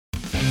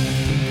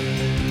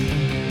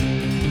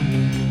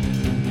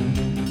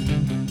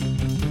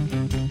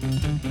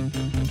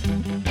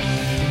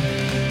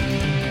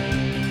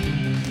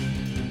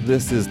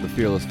This is the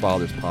Fearless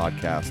Fathers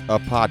Podcast, a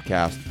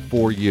podcast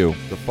for you,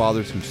 the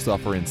fathers who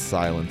suffer in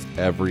silence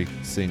every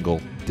single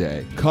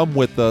day. Come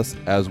with us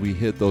as we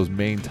hit those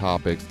main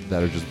topics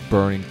that are just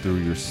burning through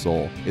your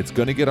soul. It's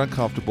going to get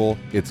uncomfortable,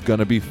 it's going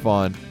to be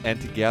fun, and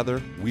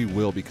together we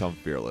will become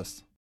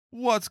fearless.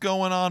 What's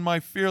going on, my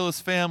fearless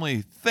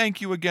family?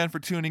 Thank you again for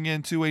tuning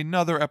in to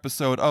another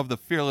episode of the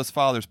Fearless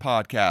Fathers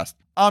Podcast.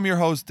 I'm your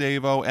host,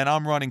 Davo, and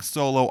I'm running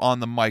solo on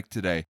the mic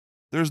today.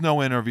 There's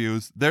no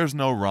interviews, there's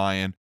no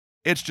Ryan.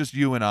 It's just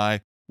you and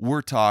I.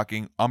 We're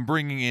talking. I'm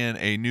bringing in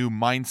a new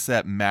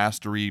Mindset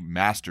Mastery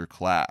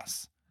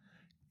Masterclass.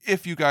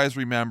 If you guys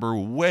remember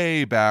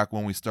way back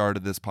when we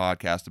started this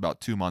podcast about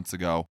 2 months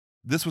ago,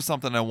 this was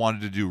something I wanted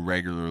to do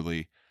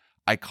regularly.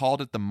 I called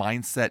it the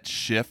Mindset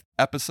Shift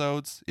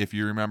episodes, if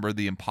you remember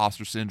the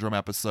Imposter Syndrome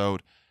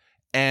episode,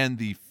 and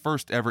the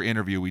first ever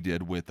interview we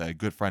did with a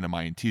good friend of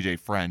mine, TJ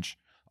French,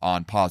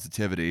 on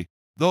positivity.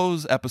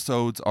 Those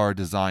episodes are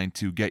designed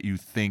to get you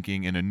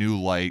thinking in a new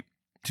light,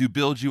 to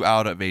build you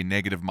out of a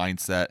negative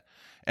mindset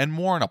and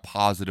more in a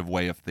positive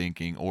way of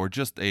thinking, or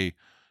just a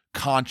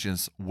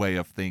conscious way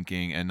of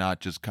thinking and not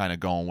just kind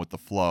of going with the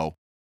flow.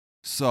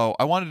 So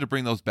I wanted to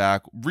bring those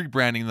back,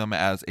 rebranding them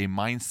as a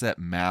Mindset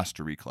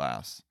Mastery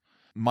class.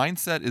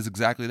 Mindset is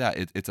exactly that.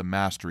 It's a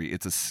mastery.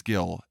 It's a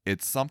skill.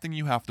 It's something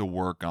you have to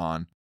work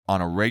on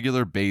a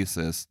regular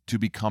basis to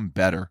become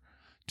better,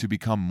 to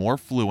become more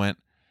fluent,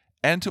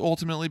 and to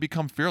ultimately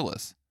become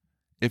fearless.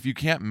 If you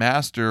can't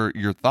master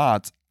your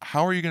thoughts,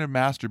 how are you going to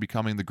master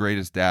becoming the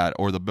greatest dad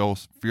or the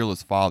most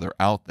fearless father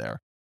out there?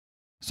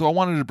 So I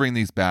wanted to bring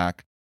these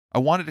back. I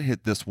wanted to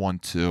hit this one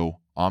too.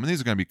 And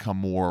these are going to become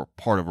more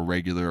part of a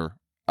regular,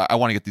 I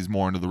want to get these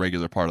more into the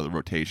regular part of the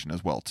rotation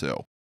as well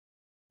too.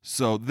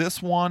 So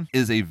this one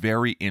is a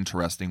very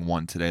interesting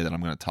one today that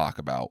I'm going to talk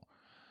about.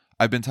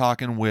 I've been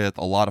talking with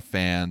a lot of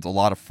fans, a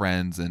lot of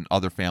friends and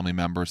other family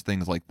members,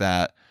 things like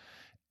that.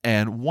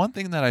 And one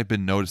thing that I've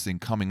been noticing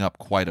coming up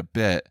quite a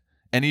bit,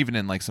 and even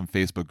in like some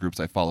Facebook groups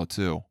I follow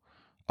too,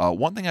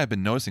 one thing I've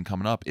been noticing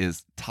coming up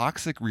is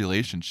toxic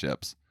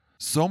relationships.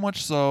 So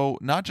much so,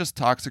 not just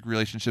toxic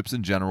relationships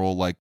in general,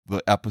 like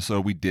the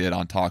episode we did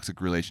on toxic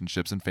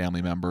relationships and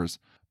family members,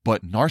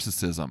 but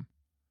narcissism.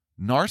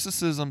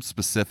 Narcissism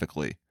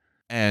specifically.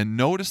 And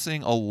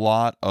noticing a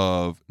lot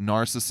of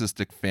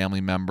narcissistic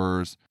family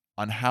members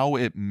on how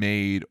it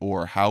made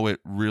or how it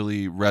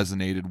really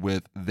resonated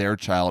with their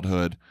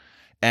childhood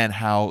and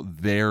how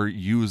they're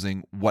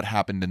using what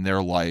happened in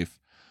their life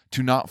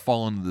to not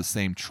fall into the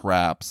same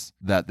traps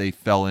that they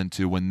fell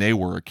into when they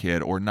were a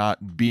kid, or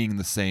not being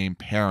the same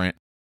parent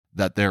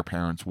that their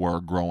parents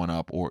were growing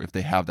up, or if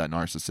they have that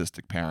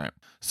narcissistic parent.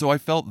 So I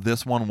felt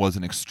this one was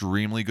an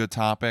extremely good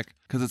topic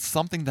because it's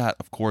something that,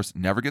 of course,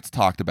 never gets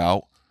talked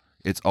about.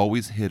 It's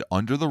always hid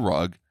under the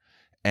rug,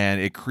 and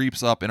it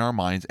creeps up in our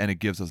minds, and it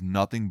gives us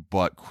nothing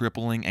but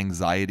crippling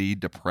anxiety,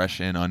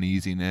 depression,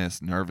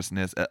 uneasiness,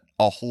 nervousness,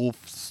 a whole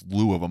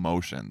slew of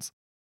emotions.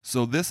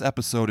 So this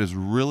episode is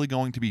really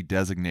going to be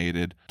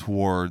designated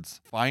towards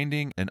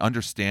finding and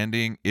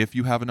understanding if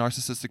you have a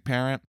narcissistic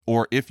parent,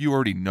 or if you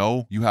already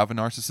know you have a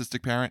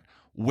narcissistic parent,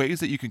 ways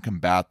that you can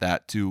combat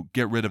that to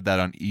get rid of that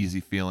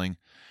uneasy feeling,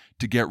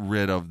 to get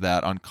rid of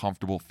that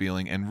uncomfortable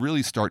feeling, and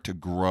really start to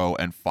grow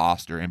and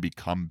foster and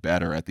become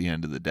better at the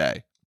end of the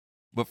day.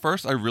 But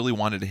first, I really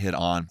wanted to hit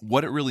on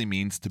what it really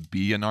means to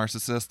be a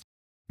narcissist.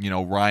 You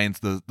know, Ryan's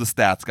the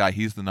stats guy.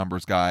 He's the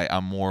numbers guy.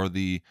 I'm more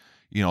the,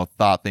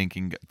 thought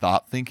thinking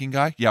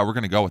guy. Yeah, we're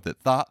going to go with it.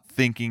 Thought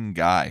thinking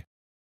guy.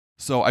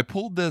 So I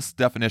pulled this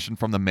definition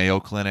from the Mayo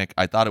Clinic.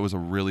 I thought it was a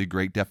really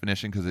great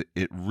definition because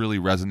it really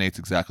resonates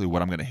exactly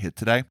what I'm going to hit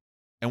today.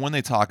 And when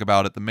they talk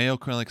about it, the Mayo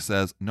Clinic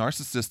says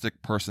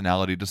narcissistic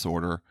personality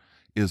disorder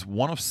is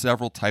one of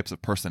several types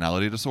of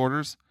personality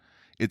disorders.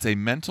 It's a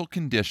mental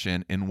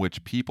condition in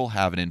which people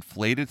have an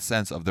inflated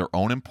sense of their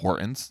own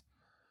importance,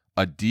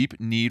 a deep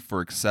need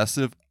for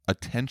excessive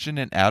attention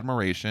and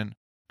admiration,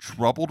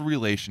 troubled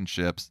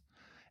relationships,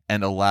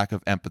 and a lack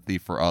of empathy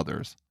for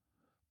others.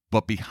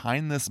 But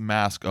behind this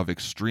mask of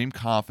extreme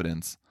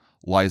confidence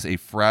lies a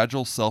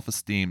fragile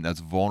self-esteem that's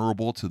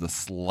vulnerable to the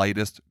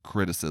slightest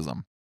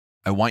criticism.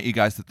 I want you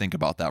guys to think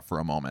about that for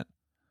a moment.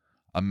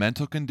 A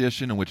mental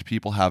condition in which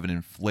people have an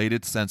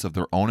inflated sense of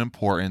their own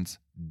importance,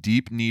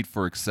 deep need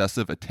for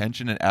excessive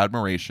attention and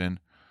admiration,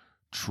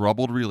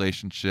 troubled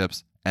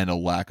relationships, and a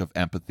lack of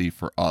empathy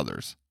for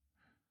others.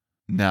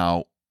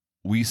 Now,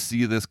 we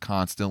see this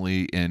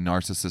constantly in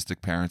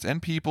narcissistic parents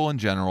and people in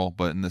general,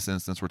 but in this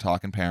instance, we're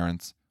talking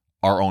parents,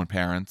 our own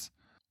parents.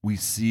 We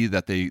see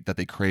that they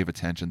crave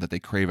attention, that they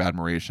crave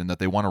admiration, that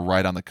they want to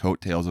ride on the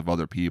coattails of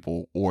other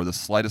people, or the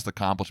slightest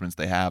accomplishments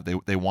they have.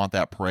 They want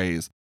that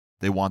praise.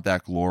 They want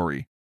that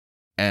glory.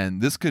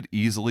 And this could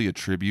easily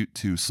attribute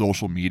to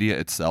social media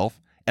itself.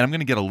 And I'm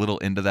going to get a little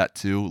into that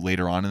too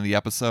later on in the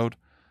episode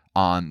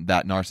on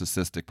that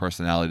narcissistic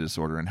personality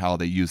disorder and how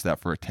they use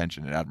that for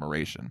attention and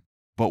admiration.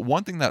 But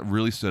one thing that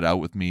really stood out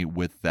with me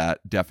with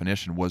that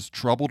definition was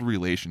troubled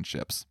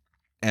relationships.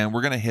 And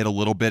we're going to hit a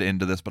little bit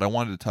into this, but I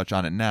wanted to touch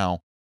on it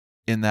now,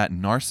 in that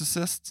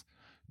narcissists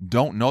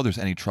don't know there's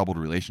any troubled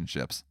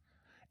relationships.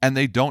 And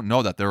they don't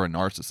know that they're a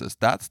narcissist.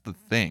 That's the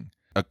thing.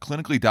 A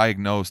clinically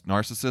diagnosed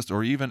narcissist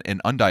or even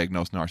an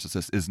undiagnosed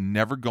narcissist is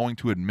never going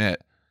to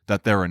admit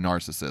that they're a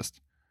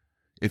narcissist.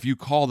 If you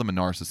call them a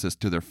narcissist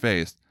to their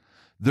face,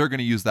 they're going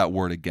to use that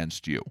word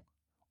against you.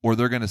 Or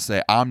they're going to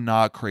say, I'm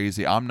not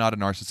crazy. I'm not a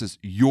narcissist.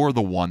 You're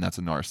the one that's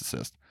a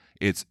narcissist.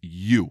 It's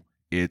you.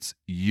 It's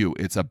you.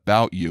 It's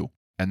about you.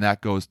 And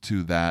that goes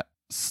to that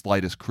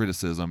slightest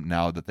criticism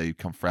now that they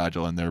become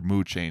fragile and their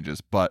mood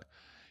changes. But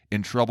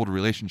in troubled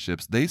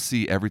relationships, they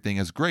see everything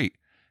as great.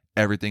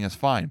 Everything is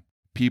fine.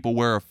 People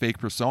wear a fake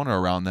persona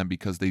around them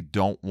because they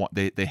don't want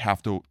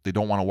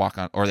to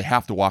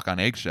walk on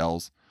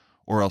eggshells,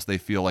 or else they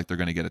feel like they're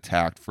going to get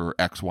attacked for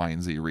X, Y,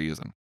 and Z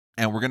reason.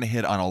 And we're going to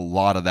hit on a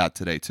lot of that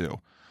today too.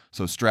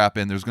 So strap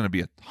in. There's going to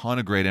be a ton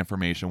of great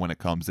information when it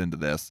comes into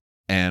this,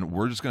 and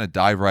we're just going to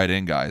dive right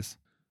in, guys.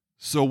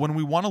 So when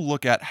we want to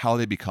look at how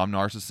they become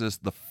narcissists,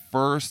 the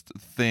first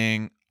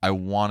thing I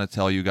want to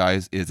tell you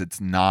guys is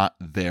it's not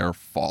their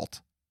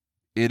fault.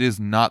 It is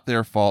not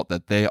their fault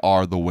that they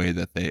are the way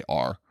that they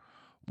are.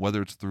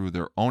 Whether it's through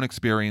their own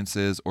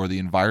experiences or the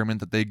environment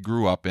that they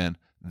grew up in,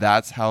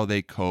 that's how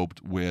they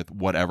coped with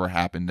whatever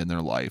happened in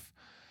their life.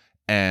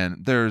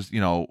 And there's,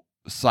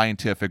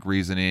 scientific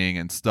reasoning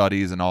and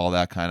studies and all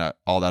that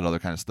other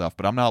kind of stuff,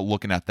 but I'm not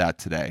looking at that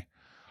today.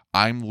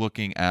 I'm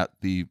looking at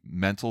the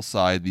mental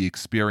side, the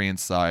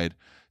experience side,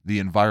 the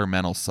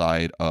environmental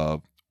side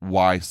of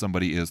why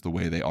somebody is the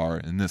way they are,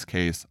 in this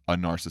case, a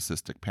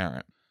narcissistic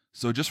parent.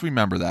 So just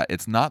remember that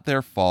it's not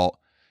their fault.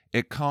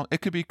 It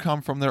could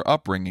come from their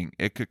upbringing.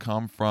 It could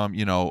come from,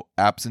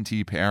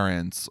 absentee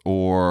parents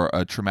or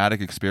a traumatic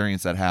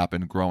experience that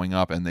happened growing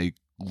up, and they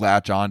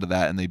latch onto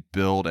that and they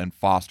build and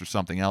foster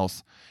something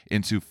else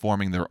into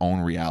forming their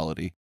own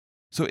reality.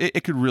 So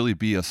it could really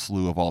be a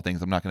slew of all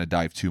things. I'm not going to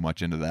dive too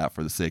much into that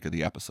for the sake of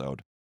the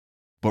episode.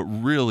 But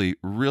really,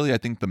 I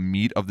think the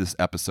meat of this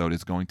episode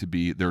is going to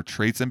be their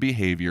traits and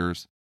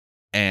behaviors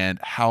and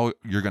how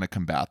you're going to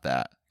combat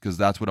that, because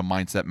that's what a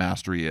mindset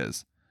mastery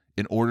is.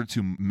 In order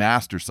to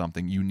master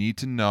something, you need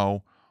to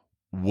know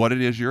what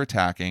it is you're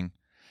attacking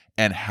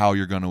and how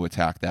you're going to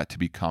attack that to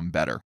become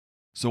better.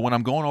 So when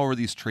I'm going over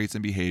these traits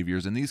and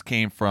behaviors, and these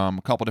came from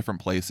a couple different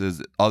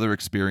places, other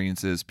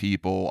experiences,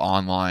 people,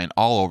 online,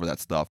 all over that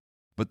stuff.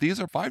 But these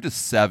are 5 to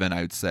 7,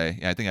 I would say.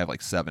 Yeah, I think I have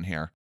like 7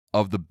 here,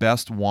 of the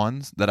best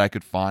ones that I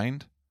could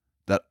find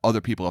that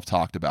other people have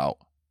talked about.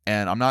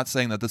 And I'm not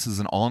saying that this is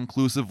an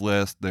all-inclusive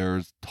list.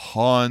 There's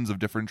tons of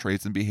different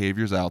traits and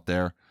behaviors out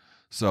there.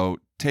 So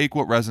take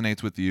what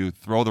resonates with you,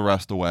 throw the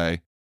rest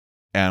away,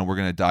 and we're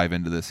going to dive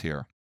into this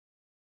here.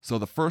 So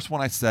the first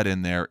one I set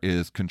in there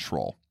is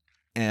control.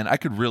 And I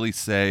could really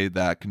say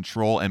that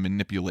control and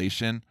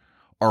manipulation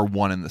are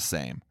one and the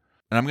same.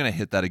 And I'm going to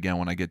hit that again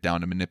when I get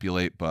down to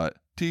manipulate, but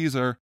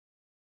teaser.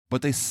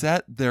 But they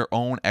set their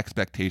own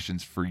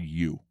expectations for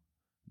you.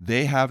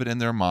 They have it in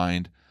their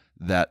mind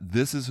that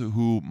this is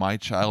who my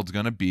child's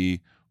going to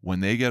be when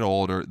they get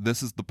older.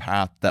 This is the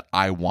path that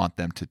I want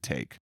them to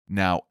take.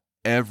 Now,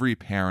 every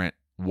parent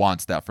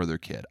wants that for their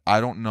kid. I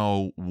don't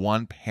know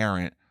one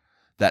parent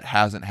that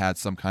hasn't had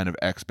some kind of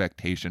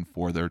expectation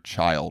for their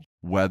child,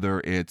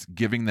 whether it's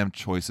giving them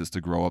choices to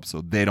grow up so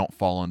they don't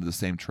fall into the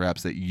same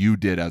traps that you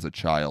did as a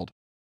child,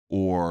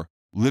 or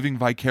living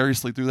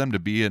vicariously through them to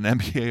be an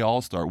NBA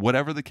All-Star.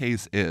 Whatever the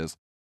case is,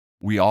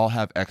 we all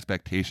have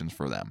expectations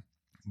for them.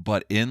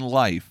 But in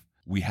life,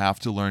 we have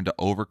to learn to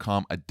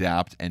overcome,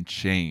 adapt, and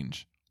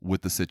change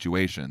with the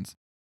situations.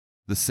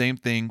 The same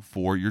thing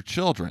for your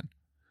children.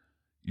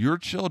 Your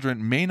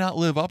children may not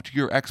live up to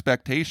your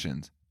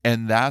expectations,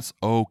 and that's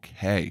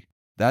okay.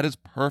 That is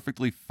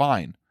perfectly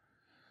fine.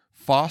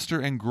 Foster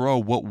and grow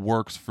what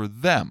works for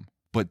them,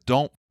 but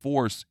don't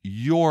force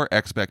your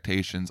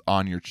expectations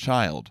on your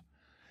child.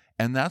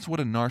 And that's what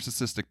a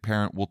narcissistic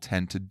parent will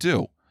tend to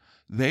do.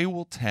 They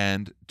will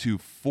tend to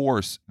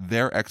force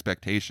their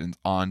expectations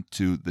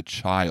onto the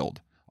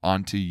child,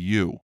 onto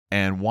you,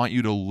 and want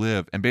you to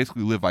live and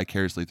basically live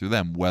vicariously through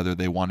them, whether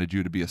they wanted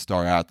you to be a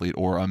star athlete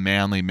or a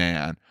manly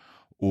man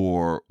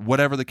or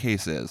whatever the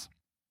case is.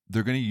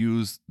 They're going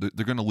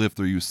to live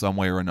through you some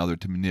way or another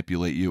to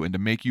manipulate you and to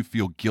make you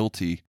feel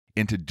guilty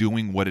into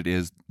doing what it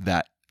is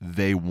that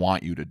they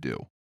want you to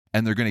do.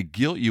 And they're going to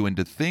guilt you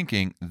into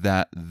thinking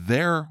that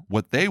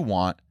what they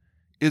want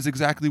is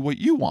exactly what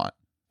you want.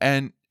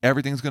 And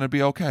everything's going to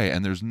be okay.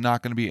 And there's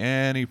not going to be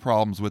any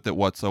problems with it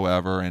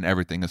whatsoever. And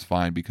everything is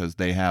fine because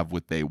they have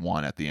what they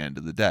want at the end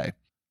of the day.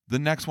 The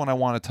next one I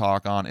want to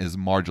talk on is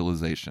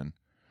marginalization.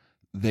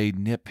 They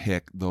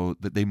nitpick, though,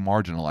 that they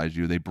marginalize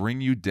you. They bring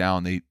you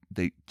down.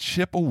 They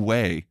chip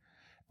away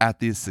at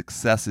the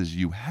successes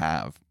you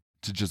have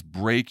to just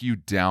break you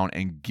down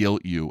and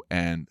guilt you,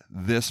 and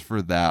this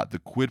for that, the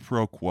quid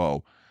pro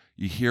quo.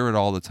 You hear it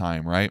all the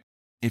time, right?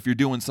 If you're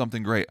doing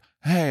something great,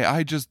 hey,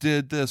 I just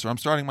did this, or I'm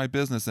starting my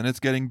business and it's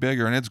getting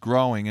bigger and it's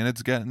growing and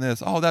it's getting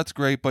this. Oh, that's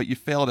great, but you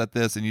failed at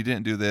this and you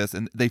didn't do this.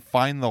 And they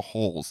find the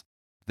holes.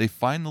 They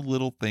find the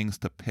little things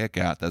to pick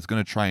at that's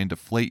going to try and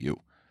deflate you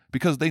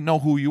because they know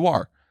who you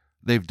are.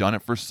 They've done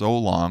it for so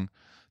long.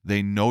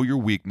 They know your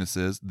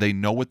weaknesses, they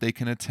know what they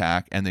can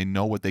attack, and they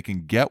know what they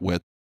can get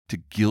with to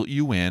guilt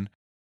you in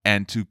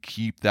and to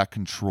keep that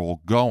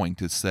control going,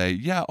 to say,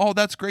 yeah, oh,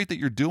 that's great that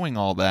you're doing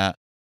all that,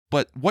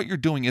 but what you're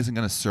doing isn't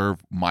going to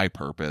serve my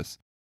purpose.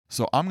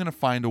 So I'm going to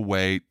find a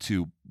way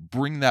to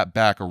bring that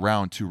back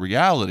around to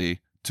reality,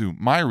 to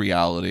my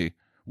reality,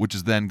 which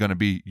is then going to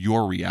be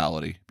your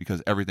reality,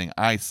 because everything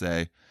I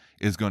say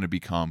is going to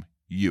become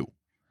you.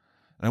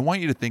 And I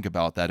want you to think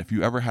about that. If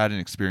you ever had an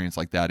experience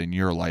like that in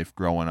your life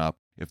growing up,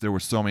 if there were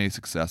so many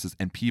successes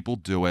and people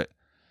do it,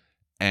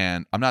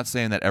 and I'm not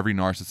saying that every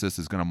narcissist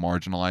is going to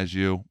marginalize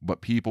you, but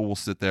people will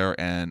sit there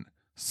and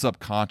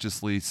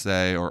subconsciously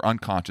say or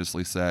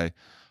unconsciously say,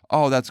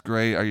 oh, that's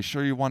great. Are you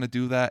sure you want to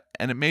do that?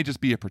 And it may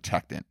just be a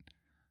protectant.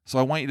 So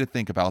I want you to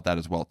think about that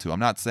as well, too. I'm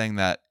not saying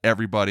that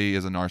everybody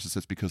is a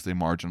narcissist because they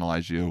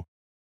marginalize you.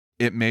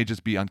 It may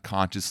just be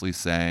unconsciously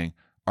saying,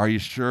 are you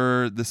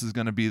sure this is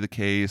going to be the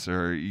case?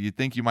 Or you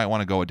think you might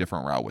want to go a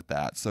different route with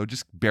that. So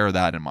just bear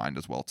that in mind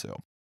as well, too.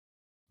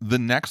 The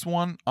next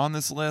one on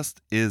this list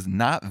is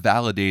not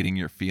validating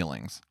your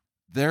feelings.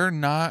 They're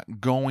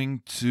not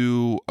going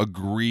to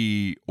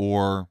agree,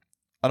 or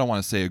I don't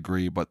want to say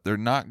agree, but they're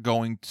not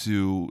going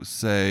to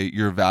say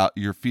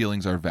your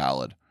feelings are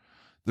valid.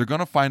 They're going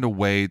to find a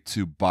way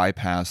to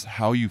bypass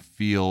how you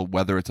feel,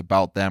 whether it's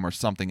about them or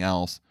something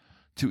else,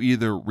 to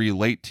either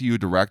relate to you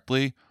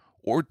directly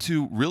or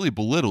to really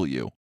belittle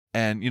you.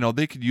 And,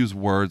 they could use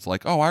words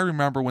like, oh, I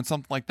remember when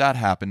something like that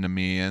happened to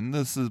me, and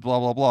this is blah,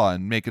 blah, blah,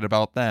 and make it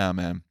about them.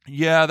 And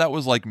yeah, that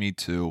was like me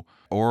too.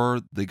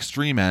 Or the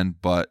extreme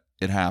end, but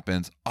it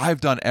happens.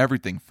 I've done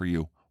everything for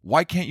you.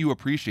 Why can't you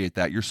appreciate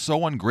that? You're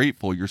so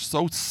ungrateful. You're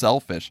so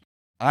selfish.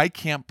 I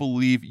can't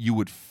believe you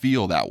would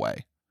feel that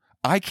way.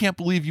 I can't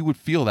believe you would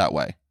feel that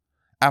way.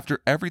 After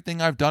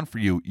everything I've done for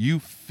you, you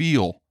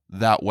feel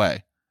that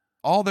way.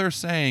 All they're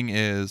saying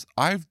is,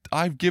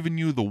 I've given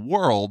you the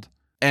world,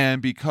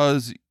 and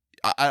because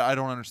I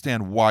don't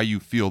understand why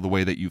you feel the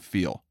way that you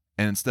feel.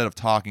 And instead of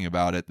talking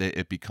about it,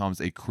 it becomes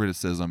a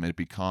criticism, it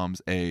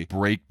becomes a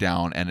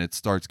breakdown, and it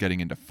starts getting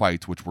into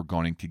fights, which we're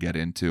going to get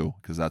into,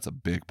 because that's a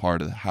big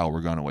part of how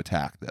we're going to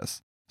attack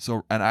this.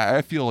 So, and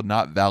I feel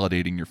not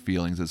validating your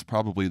feelings is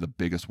probably the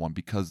biggest one,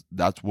 because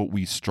that's what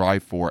we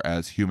strive for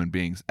as human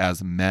beings,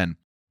 as men,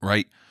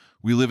 right?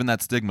 We live in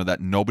that stigma that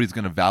nobody's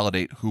going to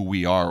validate who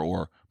we are,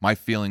 or my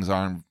feelings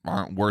aren't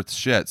worth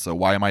shit, so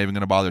why am I even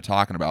going to bother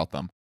talking about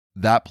them?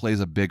 That plays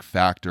a big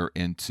factor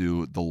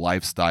into the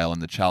lifestyle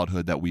and the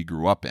childhood that we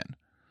grew up in,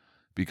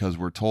 because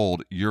we're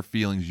told your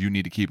feelings, you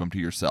need to keep them to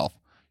yourself.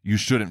 You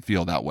shouldn't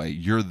feel that way.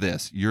 You're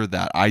this, you're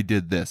that. I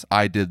did this,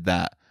 I did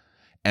that.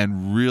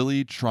 And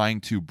really trying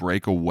to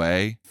break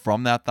away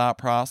from that thought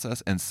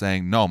process and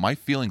saying, no, my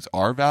feelings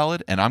are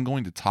valid and I'm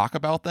going to talk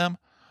about them,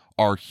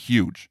 are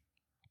huge,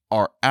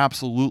 are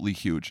absolutely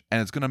huge.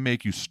 And it's going to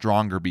make you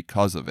stronger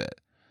because of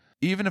it.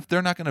 Even if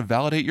they're not going to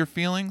validate your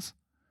feelings,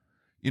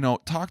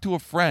 talk to a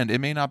friend. It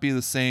may not be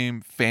the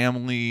same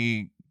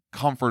family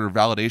comfort or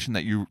validation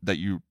that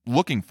you're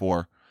looking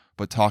for,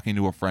 but talking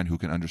to a friend who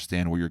can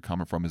understand where you're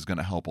coming from is going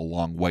to help a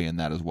long way in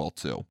that as well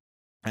too.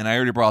 And I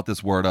already brought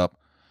this word up,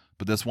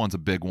 but this one's a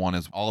big one.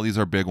 All these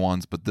are big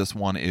ones, but this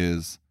one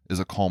is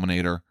a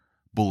culminator.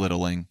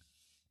 Belittling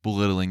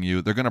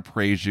you. They're going to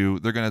praise you.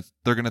 They're going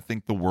to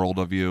think the world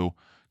of you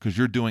because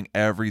you're doing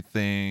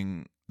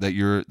everything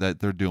that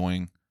they're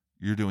doing.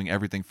 You're doing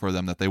everything for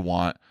them that they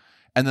want.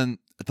 And then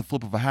at the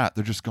flip of a hat,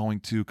 they're just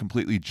going to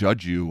completely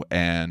judge you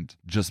and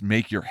just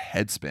make your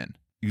head spin.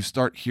 You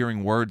start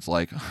hearing words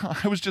like,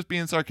 I was just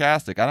being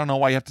sarcastic. I don't know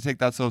why you have to take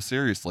that so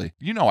seriously.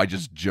 I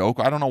just joke.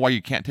 I don't know why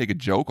you can't take a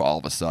joke all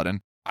of a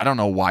sudden. I don't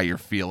know why you're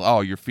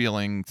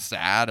feeling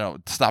sad. Oh,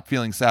 stop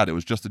feeling sad. It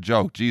was just a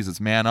joke. Jesus,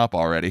 man up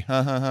already.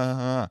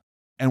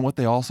 And what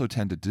they also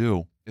tend to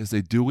do is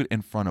they do it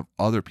in front of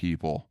other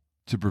people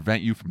to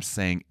prevent you from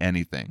saying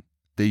anything.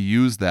 They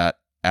use that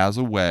as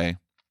a way.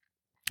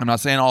 I'm not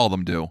saying all of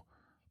them do,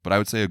 but I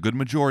would say a good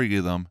majority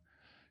of them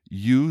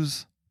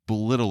use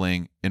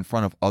belittling in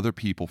front of other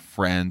people,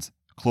 friends,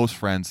 close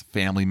friends,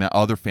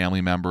 other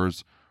family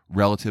members,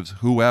 relatives,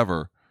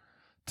 whoever,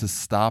 to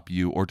stop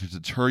you or to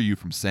deter you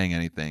from saying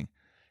anything.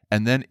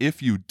 And then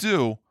if you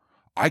do,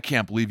 I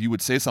can't believe you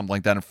would say something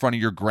like that in front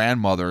of your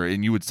grandmother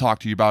and you would talk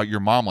to you about your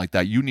mom like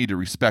that. You need to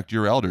respect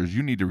your elders.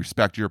 You need to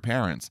respect your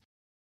parents.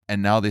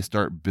 And now they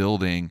start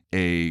building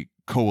a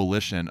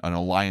coalition, an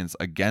alliance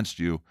against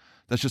you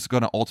that's just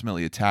going to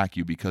ultimately attack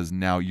you because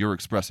now you're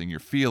expressing your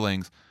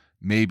feelings.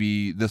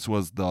 Maybe this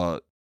was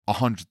the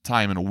 100th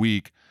time in a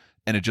week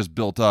and it just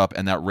built up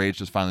and that rage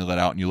just finally let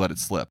out and you let it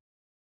slip.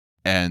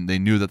 And they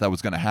knew that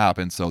was going to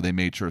happen, so they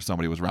made sure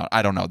somebody was around.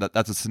 I don't know.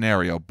 That's a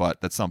scenario, but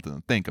that's something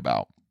to think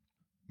about.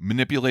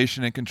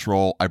 Manipulation and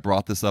control. I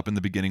brought this up in the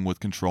beginning with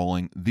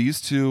controlling.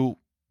 These two,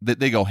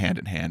 they go hand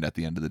in hand at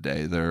the end of the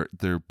day.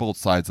 They're both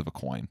sides of a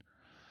coin.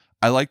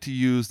 I like to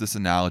use this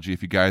analogy.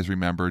 If you guys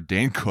remember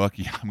Dane Cook,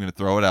 I'm going to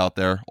throw it out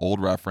there,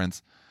 old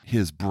reference,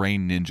 his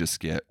brain ninja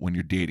skit when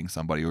you're dating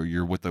somebody or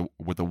you're with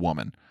a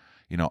woman.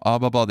 Blah,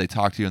 blah, they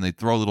talk to you and they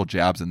throw little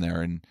jabs in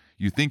there and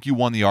you think you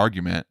won the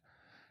argument.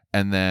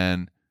 And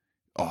then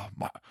Oh,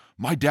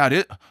 my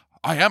dad,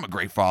 I am a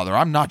great father.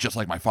 I'm not just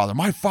like my father.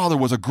 My father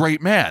was a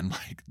great man.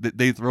 Like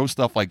they throw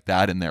stuff like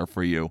that in there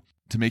for you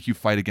to make you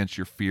fight against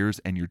your fears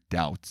and your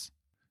doubts.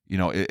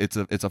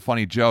 It's a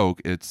funny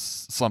joke.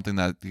 It's something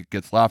that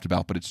gets laughed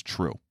about, but it's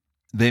true.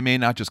 They may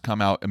not just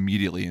come out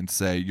immediately and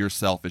say, you're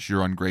selfish,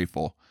 you're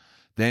ungrateful.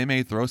 They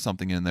may throw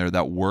something in there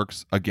that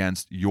works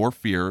against your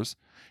fears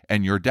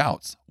and your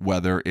doubts,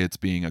 whether it's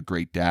being a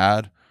great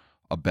dad,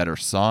 a better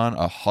son,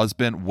 a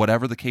husband,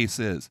 whatever the case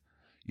is.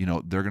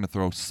 They're going to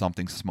throw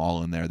something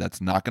small in there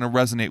that's not going to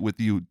resonate with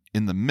you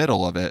in the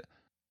middle of it,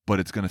 but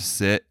it's going to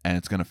sit and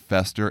it's going to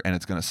fester and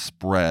it's going to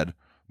spread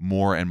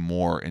more and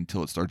more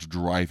until it starts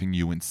driving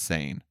you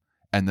insane.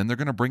 And then they're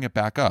going to bring it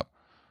back up.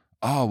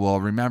 Oh, well,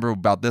 remember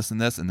about this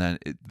and this, and then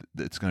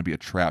it's going to be a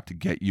trap to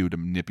get you to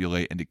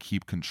manipulate and to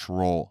keep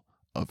control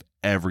of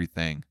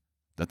everything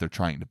that they're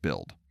trying to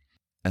build.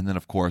 And then,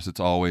 of course, it's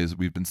always,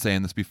 we've been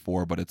saying this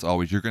before, but it's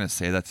always, you're going to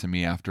say that to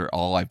me after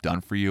all I've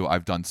done for you.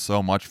 I've done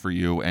so much for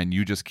you, and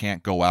you just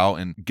can't go out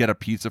and get a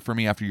pizza for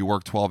me after you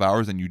work 12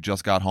 hours and you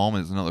just got home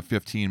and it's another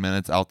 15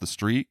 minutes out the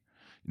street.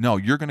 No,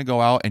 you're going to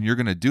go out and you're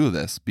going to do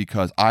this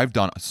because I've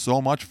done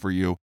so much for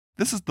you.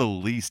 This is the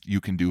least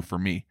you can do for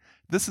me.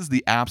 This is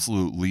the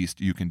absolute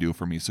least you can do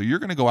for me. So you're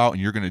going to go out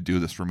and you're going to do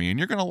this for me, and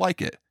you're going to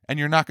like it, and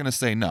you're not going to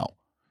say no.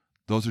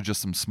 Those are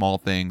just some small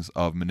things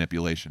of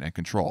manipulation and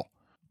control.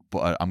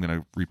 But I'm going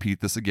to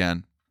repeat this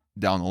again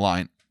down the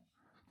line.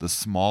 The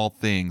small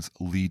things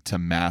lead to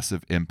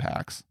massive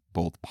impacts,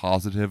 both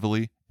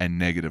positively and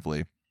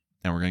negatively.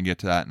 And we're going to get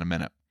to that in a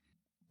minute.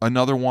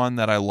 Another one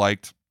that I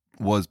liked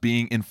was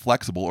being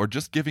inflexible, or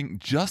just giving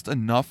just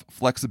enough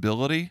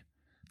flexibility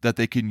that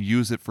they can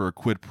use it for a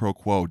quid pro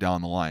quo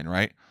down the line,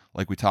 right?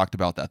 Like we talked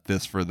about that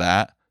this for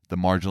that, the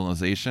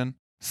marginalization.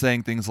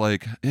 Saying things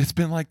like, it's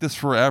been like this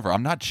forever.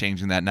 I'm not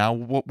changing that now.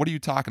 What are you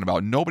talking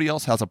about? Nobody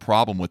else has a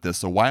problem with this,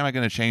 so why am I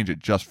going to change it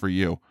just for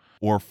you?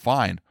 Or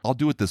fine, I'll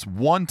do it this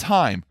one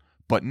time,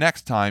 but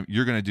next time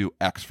you're going to do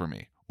X for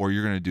me, or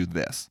you're going to do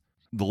this.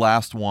 The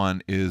last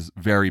one is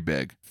very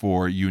big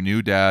for you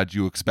new dads,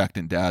 you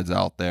expectant dads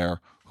out there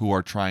who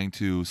are trying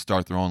to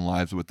start their own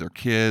lives with their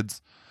kids,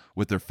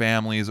 with their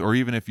families, or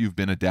even if you've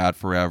been a dad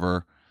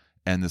forever,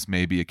 and this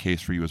may be a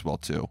case for you as well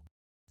too.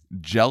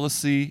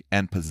 Jealousy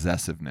and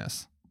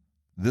possessiveness.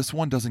 This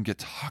one doesn't get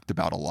talked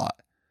about a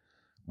lot.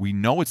 We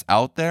know it's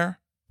out there,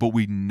 but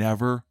we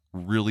never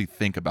really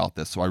think about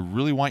this. So I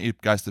really want you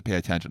guys to pay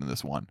attention to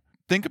this one.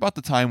 Think about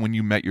the time when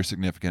you met your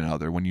significant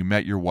other, when you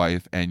met your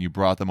wife and you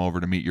brought them over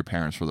to meet your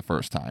parents for the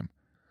first time.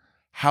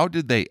 How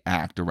did they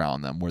act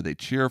around them? Were they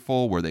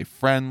cheerful? Were they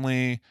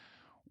friendly?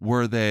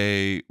 Were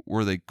they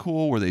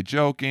cool? Were they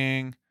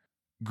joking?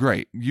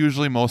 Great.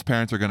 Usually most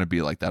parents are going to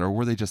be like that. Or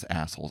were they just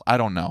assholes? I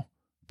don't know.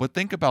 But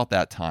think about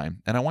that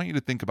time, and I want you to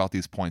think about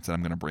these points that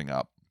I'm going to bring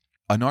up.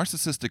 A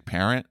narcissistic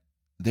parent,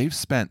 they've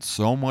spent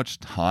so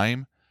much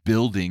time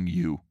building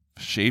you,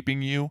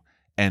 shaping you,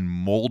 and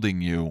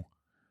molding you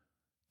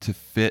to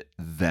fit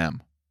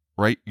them,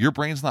 right? Your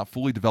brain's not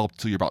fully developed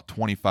until you're about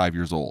 25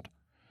 years old.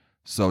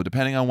 So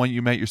depending on when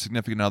you met your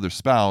significant other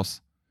spouse,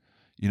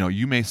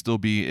 you may still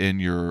be in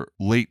your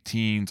late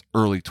teens,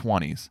 early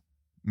 20s,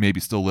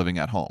 maybe still living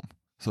at home.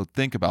 So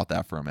think about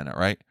that for a minute,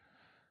 right?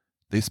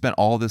 They spent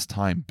all this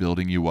time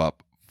building you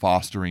up,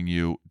 fostering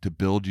you to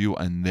build you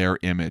in their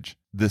image.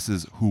 This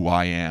is who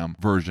I am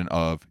version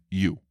of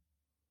you.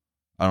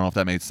 I don't know if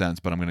that made sense,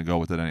 but I'm going to go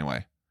with it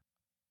anyway.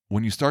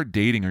 When you start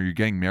dating or you're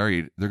getting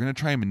married, they're going to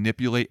try and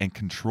manipulate and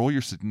control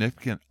your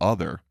significant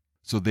other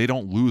so they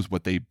don't lose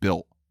what they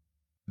built.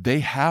 They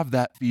have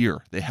that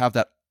fear. They have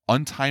that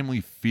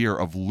untimely fear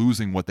of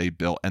losing what they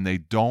built, and they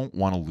don't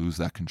want to lose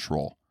that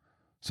control.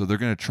 So they're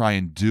going to try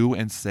and do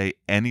and say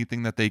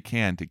anything that they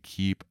can to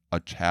keep a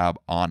tab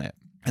on it.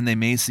 And they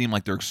may seem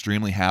like they're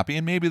extremely happy,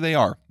 and maybe they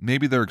are.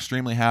 Maybe they're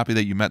extremely happy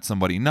that you met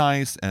somebody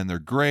nice and they're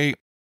great,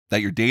 that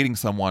you're dating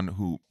someone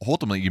who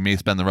ultimately you may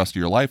spend the rest of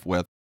your life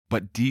with.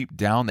 But deep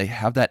down, they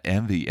have that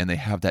envy and they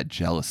have that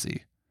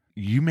jealousy.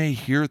 You may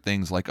hear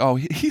things like, oh,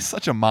 he's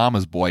such a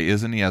mama's boy,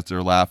 isn't he? As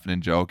they're laughing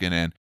and joking.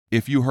 And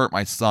if you hurt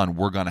my son,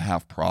 we're going to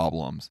have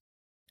problems.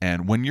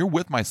 And when you're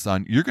with my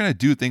son, you're going to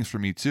do things for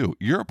me too.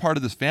 You're a part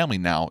of this family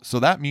now. So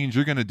that means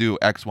you're going to do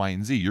X, Y,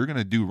 and Z. You're going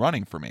to do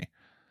running for me.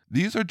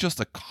 These are just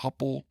a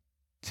couple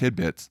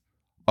tidbits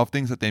of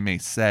things that they may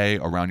say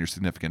around your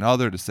significant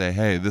other to say,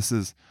 hey,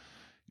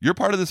 you're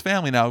part of this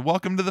family now.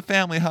 Welcome to the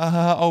family. Ha ha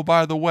ha. Oh,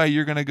 by the way,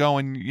 you're going to go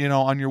and,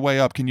 on your way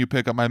up, can you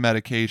pick up my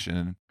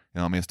medication?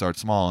 I may start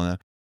small and then,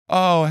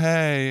 oh,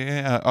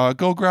 hey,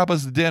 go grab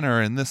us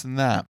dinner and this and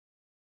that.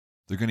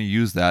 They're going to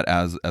use that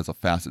as a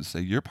facet to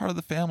say, you're part of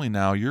the family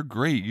now. You're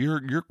great.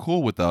 You're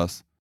cool with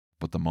us.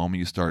 But the moment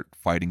you start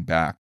fighting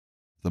back,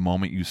 the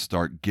moment you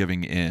start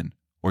giving in,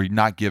 or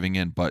not giving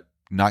in, but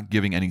not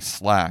giving any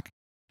slack,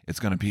 it's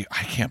going to be,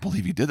 I can't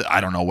believe you did that.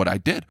 I don't know what I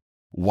did.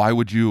 Why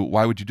would you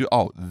do?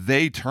 Oh,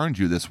 they turned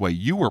you this way.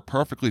 You were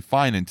perfectly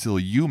fine until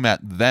you met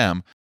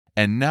them.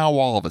 And now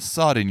all of a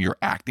sudden you're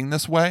acting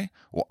this way.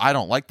 Well, I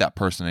don't like that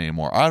person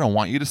anymore. I don't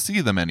want you to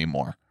see them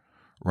anymore.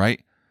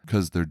 Right?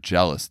 because they're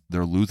jealous.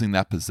 They're losing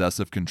that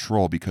possessive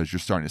control because you're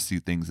starting to see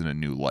things in a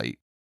new light.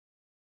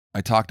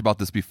 I talked about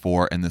this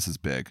before, and this is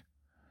big.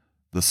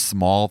 The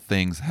small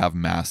things have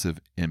massive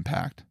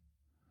impact.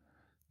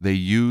 They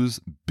use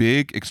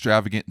big,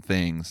 extravagant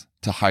things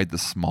to hide the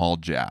small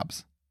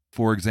jabs.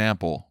 For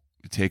example,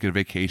 you take a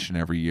vacation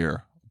every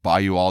year, buy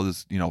you all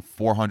this, $400,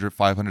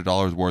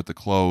 $500 worth of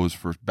clothes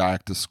for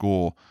back to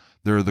school.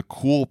 They're the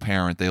cool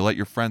parent. They let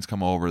your friends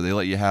come over. They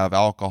let you have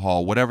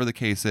alcohol, whatever the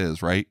case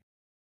is, right?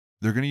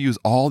 They're going to use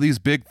all these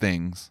big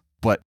things,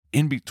 but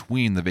in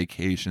between the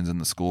vacations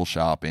and the school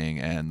shopping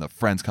and the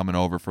friends coming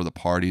over for the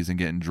parties and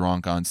getting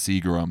drunk on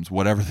Seagrams,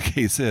 whatever the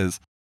case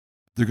is,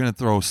 they're going to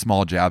throw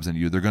small jabs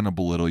into you. They're going to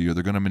belittle you.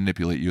 They're going to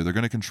manipulate you. They're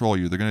going to control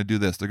you. They're going to do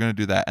this. They're going to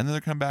do that. And then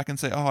they'll come back and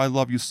say, oh, I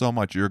love you so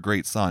much. You're a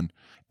great son.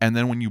 And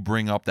then when you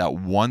bring up that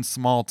one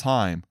small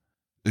time,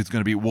 it's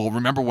going to be, well,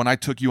 remember when I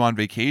took you on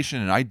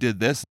vacation and I did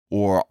this,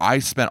 or I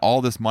spent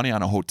all this money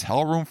on a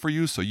hotel room for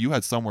you so you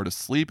had somewhere to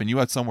sleep and you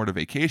had somewhere to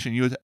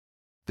vacation.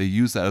 They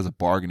use that as a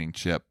bargaining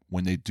chip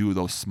when they do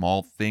those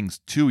small things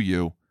to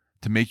you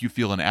to make you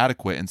feel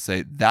inadequate and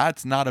say,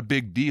 that's not a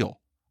big deal.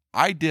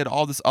 I did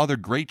all this other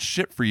great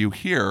shit for you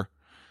here,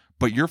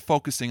 but you're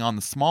focusing on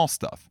the small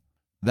stuff.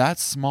 That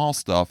small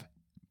stuff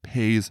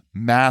pays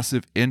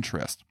massive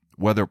interest,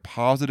 whether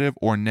positive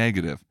or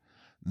negative.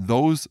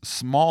 Those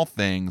small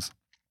things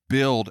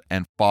build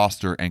and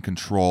foster and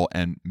control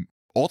and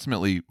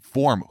ultimately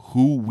form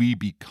who we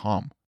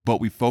become.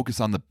 But we focus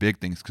on the big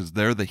things because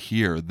they're the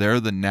here, they're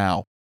the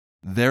now.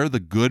 They're the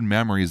good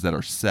memories that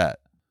are set,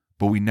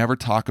 but we never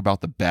talk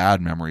about the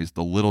bad memories,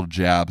 the little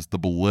jabs, the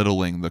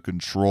belittling, the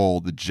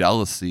control, the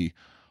jealousy,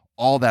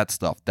 all that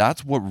stuff.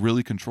 That's what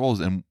really controls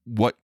and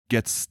what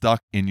gets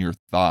stuck in your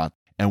thought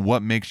and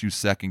what makes you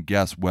second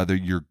guess whether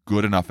you're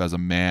good enough as a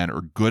man or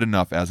good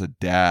enough as a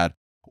dad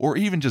or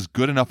even just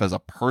good enough as a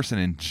person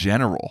in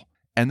general.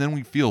 And then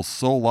we feel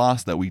so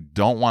lost that we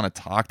don't want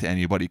to talk to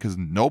anybody because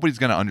nobody's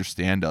going to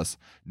understand us.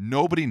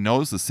 Nobody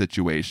knows the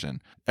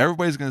situation.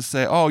 Everybody's going to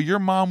say, oh, your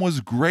mom was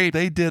great.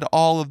 They did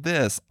all of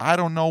this. I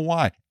don't know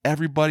why.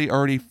 Everybody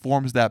already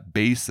forms that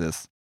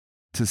basis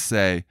to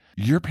say,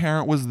 your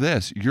parent was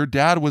this. Your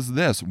dad was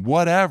this.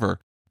 Whatever.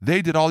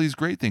 They did all these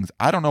great things.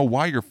 I don't know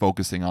why you're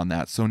focusing on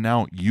that. So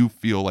now you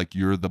feel like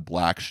you're the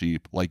black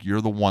sheep, like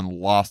you're the one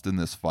lost in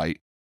this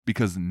fight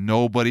because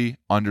nobody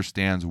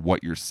understands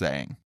what you're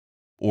saying.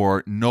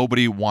 Or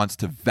nobody wants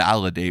to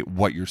validate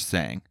what you're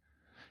saying.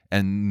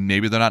 And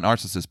maybe they're not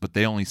narcissists, but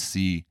they only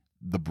see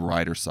the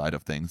brighter side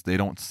of things. They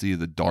don't see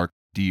the dark,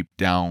 deep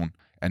down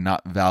and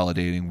not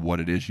validating what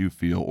it is you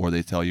feel. Or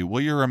they tell you,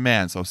 well, you're a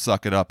man, so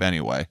suck it up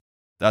anyway.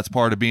 That's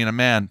part of being a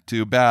man.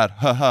 Too bad.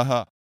 Ha ha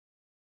ha.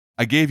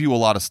 I gave you a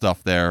lot of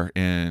stuff there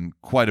in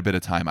quite a bit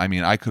of time. I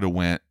mean, I could have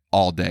went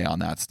all day on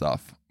that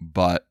stuff,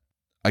 but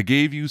I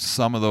gave you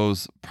some of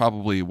those,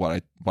 probably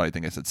what I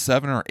think I said,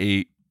 7 or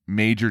 8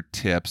 major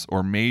tips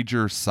or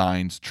major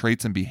signs,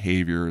 traits, and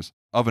behaviors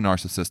of a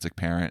narcissistic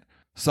parent.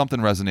 Something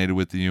resonated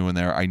with you in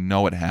there. I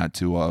know it had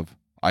to have.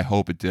 I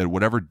hope it did.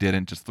 Whatever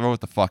didn't, just throw it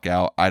the fuck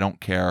out. I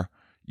don't care.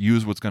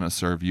 Use what's going to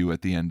serve you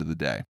at the end of the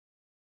day.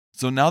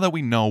 So now that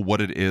we know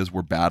what it is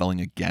we're battling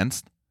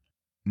against,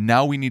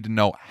 now we need to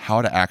know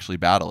how to actually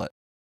battle it.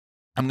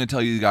 I'm going to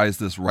tell you guys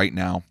this right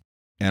now,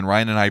 and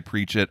Ryan and I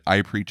preach it.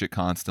 I preach it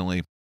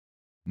constantly.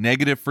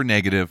 Negative for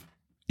negative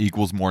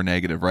equals more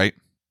negative, right?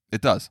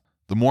 It does.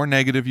 The more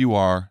negative you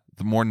are,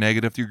 the more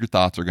negative your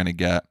thoughts are going to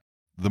get,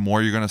 the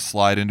more you're going to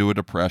slide into a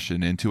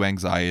depression, into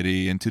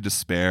anxiety, into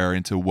despair,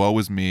 into woe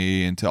is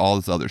me, into all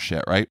this other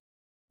shit, right?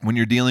 When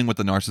you're dealing with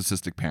a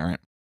narcissistic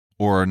parent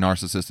or a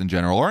narcissist in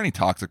general, or any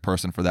toxic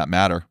person for that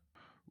matter,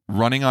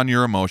 running on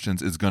your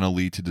emotions is going to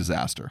lead to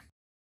disaster.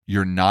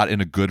 You're not in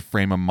a good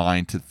frame of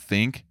mind to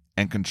think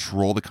and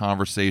control the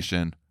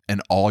conversation, and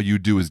all you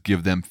do is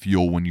give them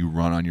fuel when you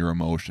run on your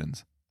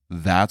emotions.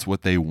 That's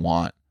what they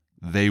want.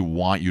 They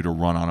want you to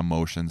run on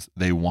emotions.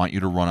 They want you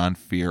to run on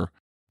fear.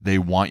 They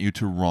want you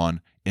to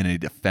run in a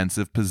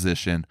defensive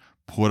position,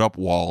 put up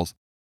walls,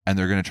 and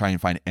they're going to try and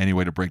find any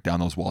way to break down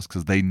those walls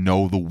because they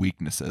know the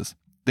weaknesses.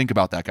 Think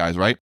about that, guys,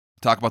 right?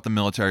 Talk about the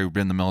military. We've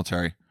been in the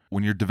military.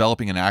 When you're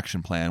developing an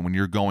action plan, when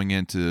you're going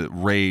into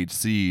raid,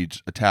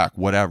 siege, attack,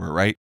 whatever,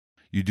 right?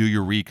 You do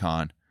your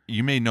recon.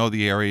 You may know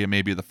the area,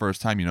 maybe the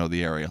first time you know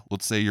the area.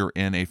 Let's say you're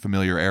in a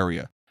familiar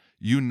area.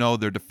 You know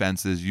their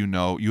defenses. You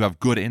know you have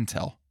good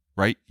intel.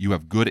 Right? You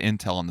have good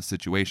intel on the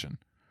situation.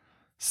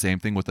 Same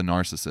thing with the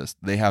narcissist.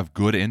 They have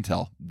good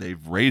intel.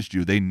 They've raised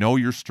you. They know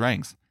your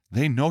strengths.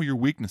 They know your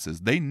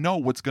weaknesses. They know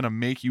what's going to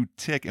make you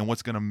tick and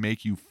what's going to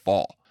make you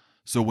fall.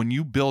 So when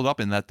you build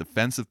up in that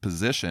defensive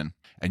position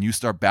and you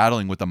start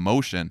battling with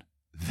emotion,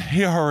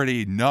 they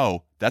already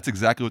know that's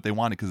exactly what they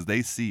wanted because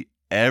they see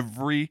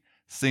every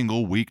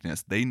single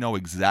weakness. They know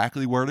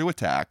exactly where to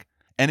attack.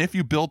 And if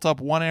you built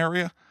up one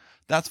area,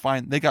 that's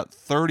fine. They got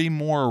 30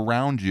 more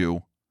around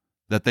you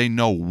that they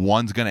know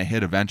one's going to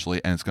hit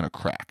eventually and it's going to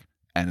crack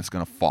and it's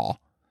going to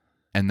fall.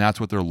 And that's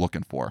what they're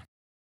looking for.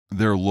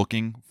 They're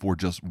looking for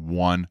just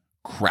one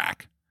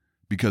crack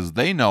because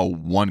they know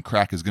one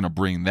crack is going to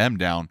bring them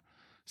down.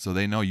 So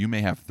they know you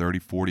may have 30,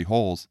 40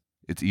 holes.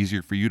 It's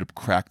easier for you to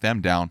crack them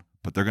down,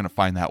 but they're going to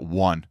find that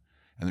one,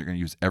 and they're going to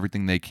use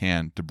everything they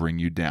can to bring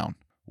you down.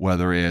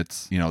 Whether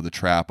it's, the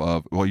trap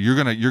of, well, you're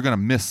going to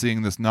miss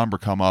seeing this number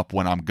come up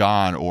when I'm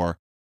gone, or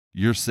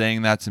you're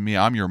saying that to me,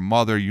 I'm your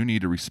mother, you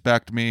need to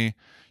respect me,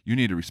 you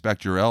need to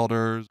respect your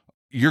elders.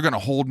 You're going to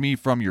hold me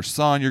from your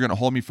son, you're going to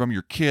hold me from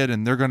your kid,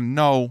 and they're going to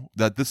know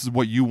that this is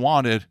what you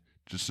wanted,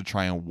 just to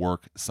try and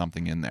work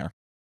something in there.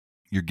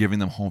 You're giving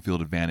them home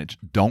field advantage.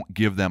 Don't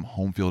give them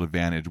home field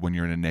advantage when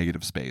you're in a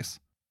negative space.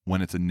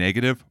 When it's a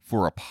negative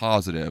for a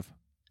positive,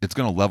 it's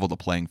going to level the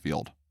playing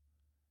field.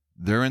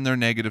 They're in their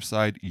negative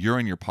side, you're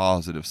in your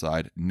positive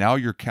side. Now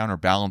you're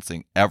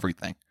counterbalancing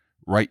everything,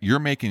 right? You're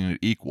making it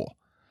equal.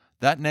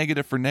 That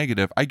negative for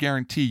negative, I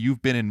guarantee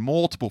you've been in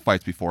multiple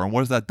fights before, and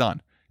what has that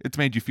done? It's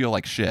made you feel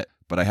like shit.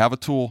 But I have a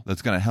tool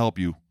that's going to help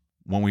you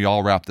when we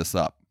all wrap this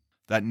up.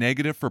 That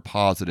negative for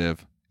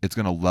positive, it's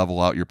going to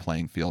level out your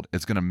playing field.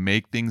 It's going to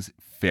make things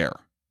fair.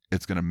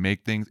 It's going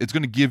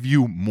to give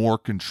you more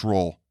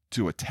control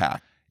to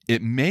attack.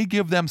 It may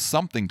give them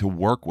something to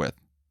work with,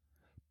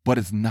 but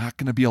it's not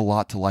going to be a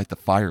lot to light the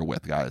fire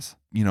with, guys.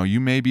 You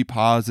may be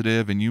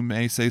positive and you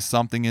may say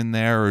something in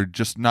there or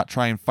just not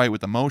try and fight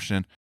with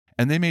emotion,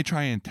 and they may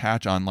try and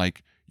attach on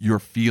your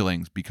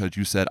feelings because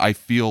you said, I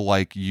feel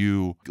like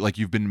you've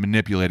been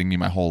manipulating me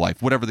my whole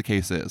life, whatever the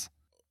case is.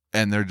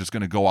 And they're just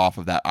going to go off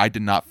of that. I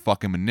did not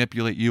fucking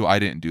manipulate you. I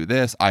didn't do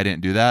this. I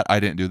didn't do that. I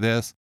didn't do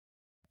this.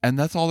 And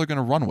that's all they're going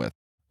to run with,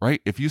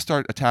 right? If you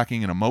start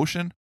attacking an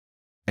emotion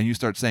and you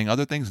start saying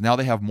other things, now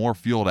they have more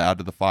fuel to add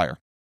to the fire.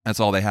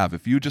 That's all they have.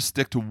 If you just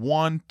stick to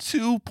 1,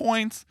 2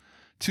 points,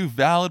 2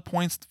 valid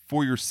points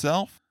for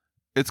yourself,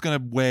 it's going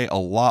to weigh a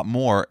lot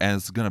more and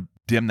it's going to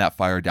dim that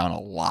fire down a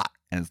lot.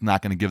 And it's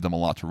not going to give them a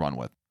lot to run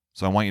with.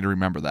 So I want you to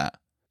remember that.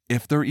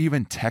 If they're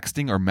even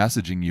texting or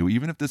messaging you,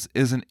 even if this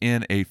isn't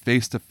in a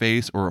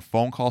face-to-face or a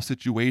phone call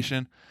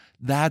situation,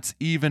 that's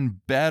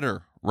even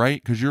better,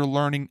 right? Because you're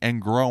learning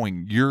and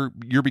growing. You're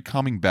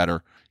becoming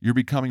better. You're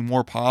becoming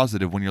more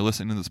positive when you're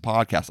listening to this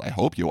podcast. I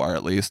hope you are,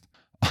 at least.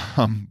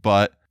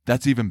 But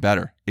that's even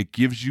better. It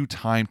gives you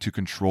time to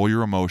control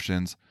your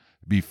emotions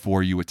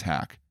before you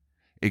attack.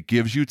 It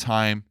gives you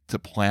time to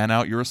plan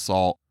out your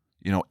assault.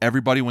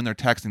 Everybody, when they're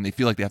texting, they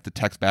feel like they have to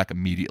text back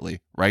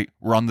immediately, right?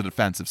 We're on the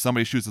defense. If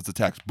somebody shoots us a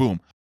text,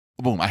 boom,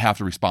 I have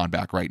to respond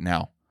back right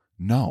now.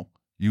 No,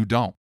 you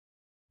don't.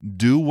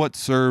 Do what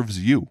serves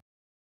you.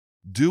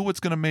 Do what's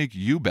going to make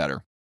you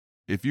better.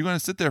 If you're going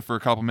to sit there for a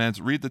couple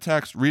minutes, read the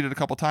text, read it a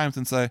couple times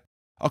and say,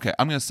 okay,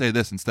 I'm going to say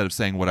this instead of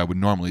saying what I would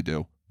normally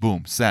do.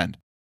 Boom, send.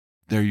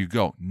 There you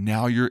go.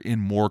 Now you're in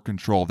more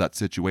control of that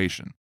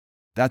situation.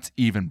 That's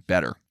even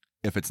better.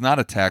 If it's not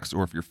a text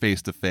or if you're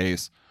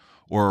face-to-face,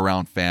 or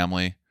around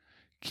family,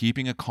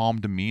 keeping a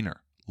calm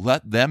demeanor.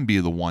 Let them be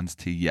the ones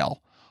to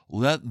yell.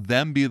 Let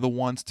them be the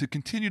ones to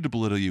continue to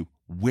belittle you.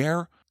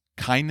 Where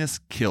kindness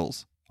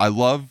kills. I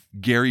love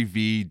Gary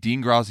V,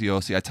 Dean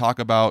Graziosi. I talk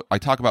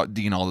about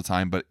Dean all the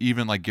time, but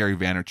even like Gary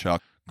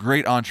Vaynerchuk,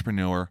 great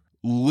entrepreneur,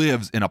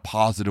 lives in a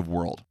positive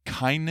world.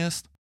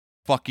 Kindness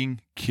fucking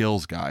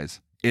kills,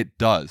 guys. It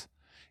does.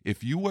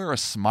 If you wear a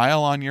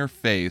smile on your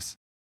face,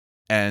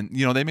 and,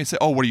 they may say,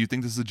 oh, what do you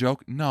think this is a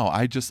joke? No,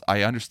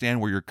 I understand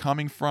where you're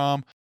coming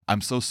from. I'm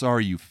so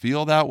sorry you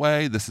feel that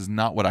way. This is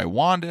not what I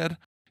wanted.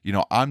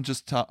 You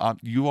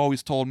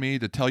always told me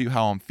to tell you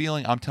how I'm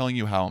feeling. I'm telling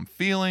you how I'm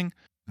feeling.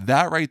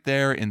 That right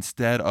there,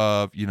 instead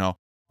of,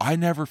 I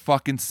never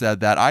fucking said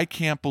that. I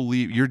can't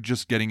believe you're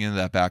just getting into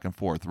that back and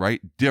forth,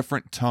 right?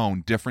 Different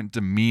tone, different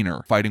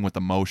demeanor, fighting with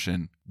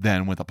emotion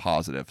than with a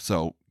positive.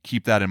 So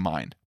keep that in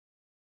mind.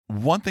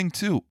 One thing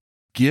too,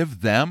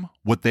 give them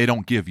what they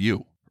don't give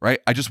you. Right?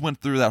 I just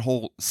went through that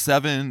whole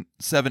 7,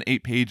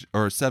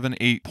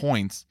 8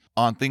 points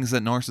on things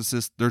that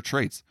narcissists, their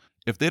traits.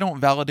 If they don't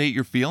validate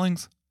your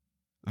feelings,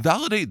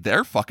 validate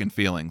their fucking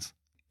feelings.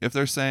 If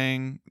they're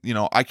saying,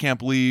 I can't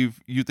believe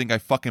you think I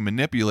fucking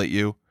manipulate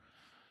you,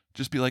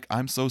 just be like,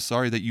 I'm so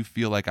sorry that you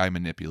feel like I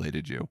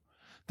manipulated you.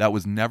 That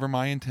was never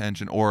my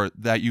intention, or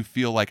that you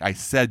feel like I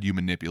said you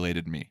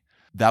manipulated me.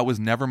 That was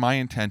never my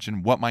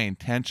intention. What my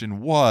intention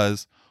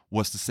was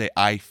to say,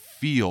 I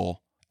feel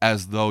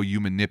as though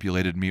you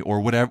manipulated me, or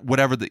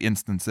whatever the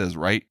instance is,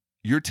 right?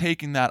 You're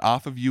taking that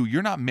off of you.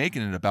 You're not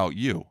making it about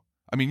you.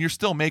 I mean, you're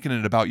still making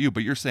it about you,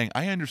 but you're saying,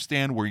 I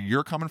understand where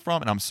you're coming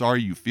from, and I'm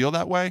sorry you feel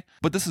that way,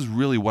 but this is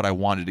really what I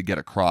wanted to get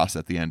across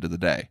at the end of the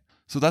day.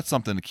 So that's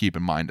something to keep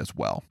in mind as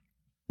well.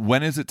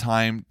 When is it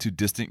time to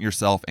distance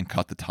yourself and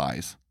cut the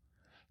ties?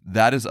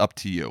 That is up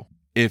to you.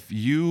 If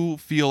you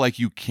feel like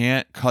you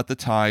can't cut the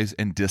ties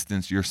and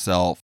distance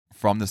yourself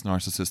from this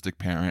narcissistic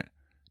parent,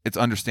 it's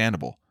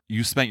understandable.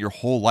 You spent your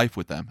whole life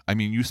with them. I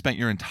mean, you spent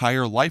your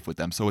entire life with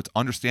them, so it's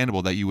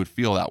understandable that you would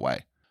feel that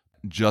way.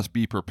 Just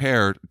be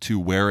prepared to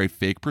wear a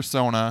fake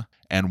persona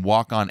and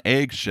walk on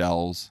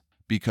eggshells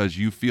because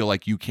you feel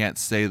like you can't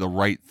say the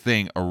right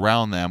thing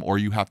around them, or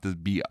you have to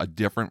be a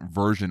different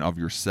version of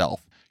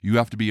yourself. You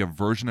have to be a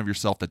version of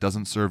yourself that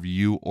doesn't serve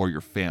you or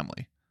your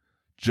family.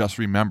 Just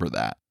remember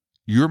that.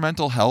 Your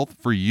mental health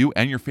for you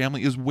and your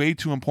family is way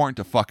too important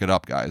to fuck it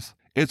up, guys.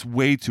 It's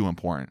way too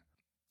important.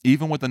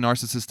 Even with a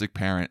narcissistic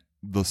parent,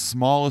 the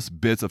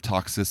smallest bits of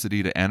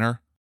toxicity to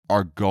enter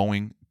are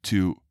going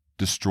to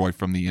destroy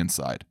from the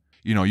inside.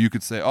 You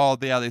could say, oh,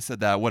 yeah, they said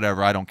that,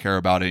 whatever, I don't care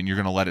about it, and you're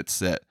going to let it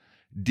sit.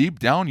 Deep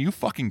down, you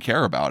fucking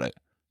care about it.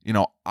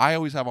 I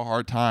always have a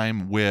hard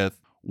time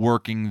with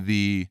working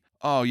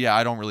oh, yeah,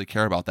 I don't really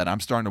care about that. I'm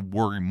starting to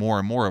worry more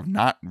and more of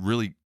not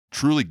really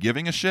truly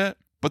giving a shit.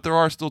 But there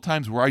are still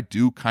times where I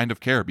do kind of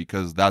care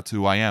because that's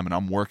who I am and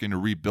I'm working to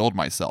rebuild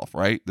myself,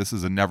 right? This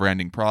is a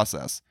never-ending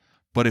process.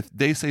 But if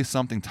they say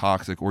something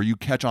toxic or you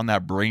catch on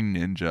that brain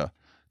ninja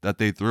that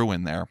they threw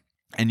in there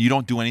and you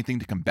don't do anything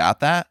to combat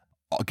that,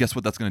 guess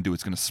what that's going to do?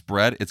 It's going to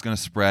spread, and it's going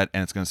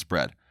to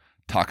spread.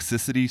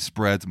 Toxicity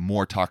spreads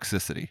more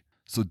toxicity.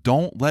 So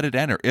don't let it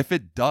enter. If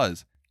it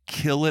does,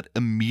 kill it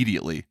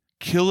immediately.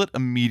 Kill it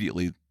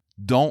immediately.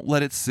 Don't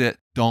let it sit.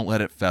 Don't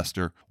let it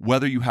fester.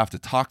 Whether you have to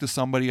talk to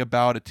somebody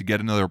about it to get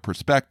another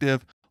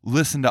perspective,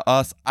 listen to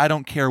us, I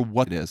don't care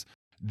what it is.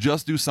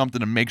 Just do something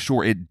to make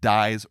sure it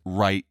dies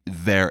right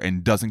there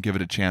and doesn't give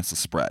it a chance to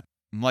spread.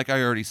 And like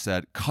I already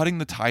said, cutting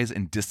the ties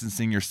and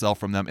distancing yourself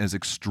from them is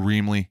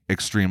extremely,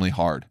 extremely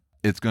hard.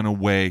 It's going to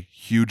weigh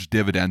huge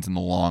dividends in the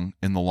long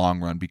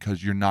run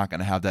because you're not going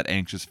to have that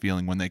anxious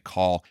feeling when they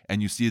call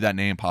and you see that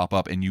name pop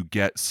up and you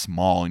get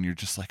small and you're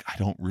just like, I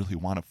don't really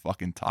want to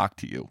fucking talk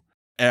to you.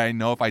 And I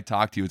know if I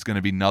talk to you, it's going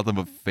to be nothing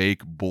but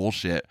fake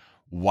bullshit.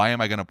 Why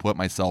am I going to put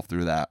myself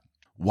through that?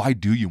 Why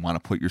do you want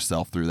to put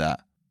yourself through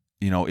that?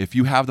 If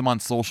you have them on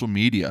social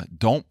media,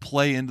 don't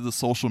play into the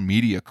social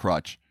media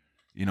crutch.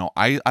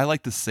 I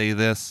like to say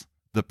this.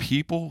 The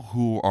people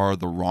who are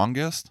the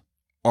wrongest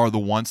are the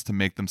ones to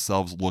make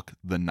themselves look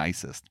the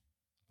nicest.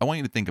 I want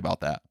you to think about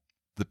that.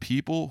 The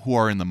people who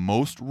are in the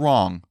most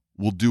wrong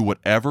will do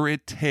whatever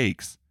it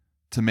takes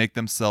to make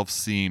themselves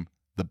seem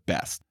the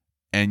best.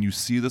 And you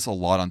see this a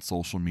lot on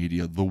social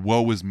media, the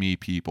woe is me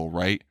people,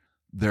 right?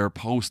 They're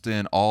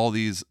posting all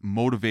these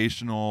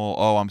motivational,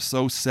 oh, I'm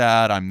so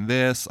sad, I'm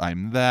this,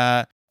 I'm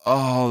that.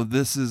 Oh,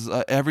 this is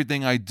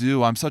everything I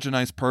do. I'm such a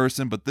nice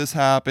person, but this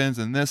happens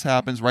and this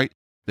happens, right?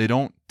 They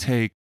don't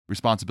take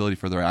responsibility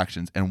for their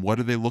actions. And what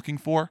are they looking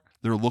for?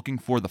 They're looking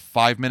for the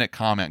 5-minute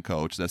comment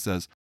coach that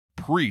says,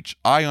 preach,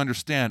 I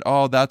understand.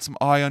 Oh,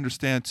 I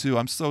understand too.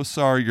 I'm so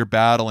sorry you're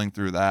battling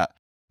through that.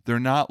 They're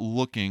not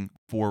looking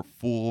for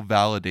full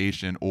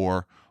validation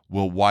or,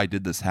 well, why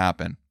did this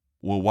happen?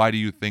 Well, why do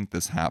you think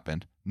this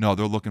happened? No,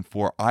 they're looking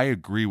for, I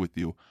agree with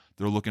you.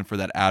 They're looking for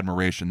that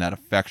admiration, that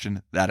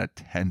affection, that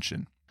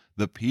attention.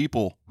 The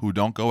people who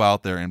don't go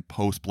out there and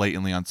post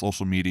blatantly on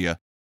social media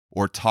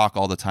or talk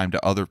all the time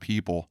to other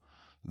people,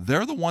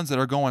 they're the ones that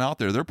are going out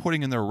there. They're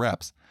putting in their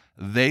reps.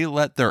 They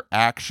let their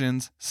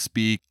actions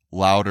speak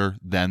louder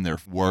than their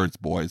words,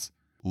 boys.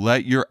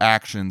 Let your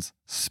actions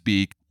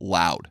speak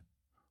loud.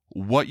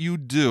 What you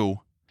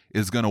do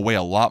is going to weigh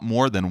a lot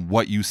more than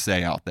what you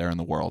say out there in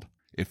the world.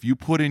 If you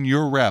put in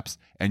your reps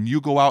and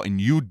you go out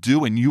and you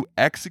do and you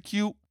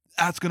execute,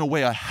 that's going to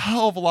weigh a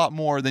hell of a lot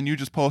more than you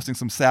just posting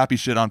some sappy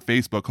shit on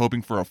Facebook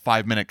hoping for a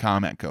 5-minute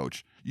comment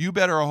coach. You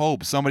better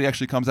hope somebody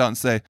actually comes out and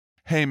say,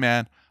 hey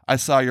man, I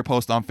saw your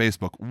post on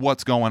Facebook.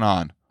 What's going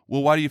on?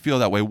 Well, why do you feel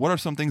that way? What are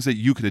some things that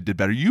you could have did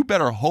better? You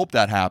better hope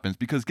that happens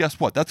because guess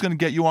what? That's going to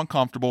get you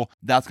uncomfortable.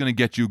 That's going to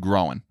get you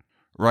growing,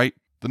 right?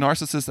 The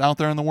narcissists out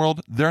there in the world,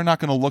 they're not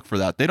going to look for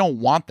that. They don't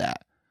want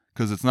that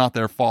because it's not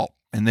their fault.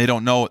 And they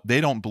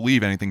don't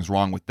believe anything's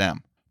wrong with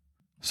them.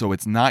 So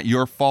it's not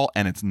your fault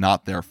and it's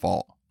not their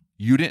fault.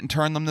 You didn't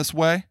turn them this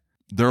way.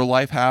 Their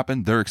life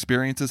happened. Their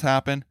experiences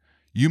happened.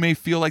 You may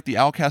feel like the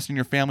outcast in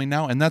your family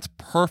now, and that's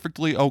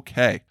perfectly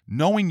okay.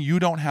 Knowing you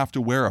don't have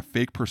to wear a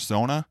fake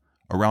persona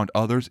around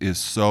others is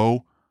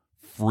so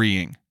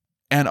freeing.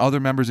 And other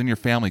members in your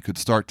family could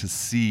start to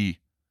see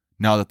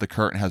now that the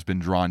curtain has been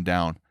drawn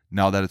down,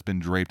 now that it's been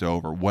draped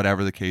over,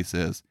 whatever the case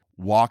is.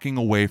 Walking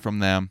away from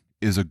them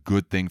is a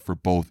good thing for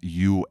both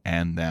you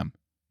and them.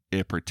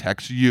 It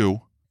protects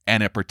you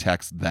and it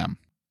protects them.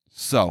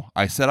 So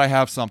I said I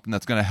have something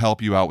that's going to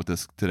help you out with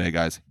this today,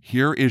 guys.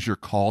 Here is your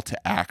call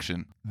to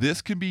action.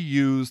 This can be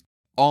used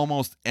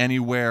almost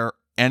anywhere,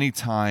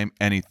 anytime,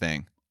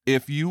 anything.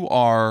 If you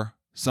are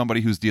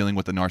somebody who's dealing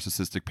with a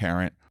narcissistic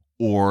parent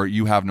or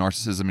you have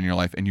narcissism in your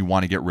life and you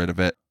want to get rid of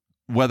it,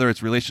 whether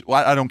it's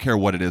I don't care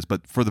what it is,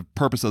 but for the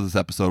purpose of this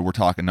episode, we're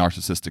talking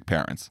narcissistic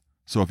parents.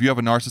 So if you have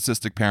a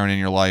narcissistic parent in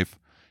your life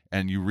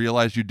and you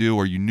realize you do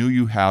or you knew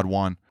you had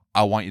one,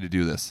 I want you to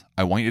do this.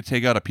 I want you to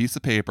take out a piece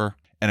of paper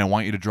and I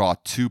want you to draw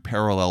 2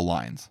 parallel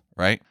lines,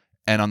 right?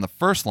 And on the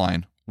first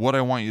line, what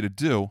I want you to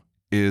do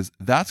is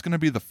that's going to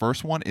be the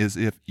first one is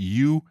if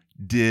you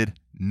did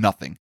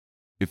nothing.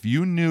 If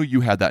you knew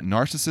you had that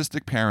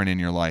narcissistic parent in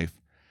your life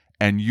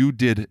and you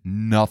did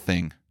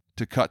nothing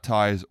to cut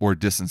ties or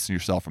distance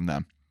yourself from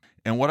them.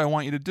 And what I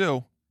want you to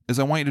do is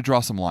I want you to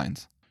draw some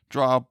lines.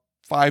 Draw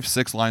 5,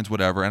 6 lines,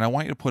 whatever, and I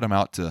want you to put them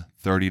out to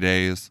 30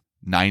 days,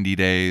 90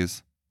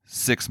 days,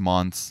 6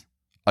 months,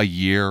 a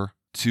year,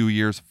 2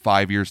 years,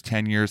 5 years,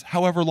 10 years,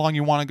 however long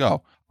you want to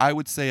go. I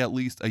would say at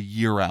least a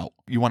year out.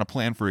 You want to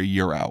plan for a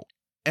year out.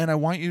 And I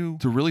want you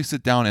to really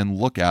sit down and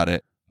look at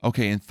it.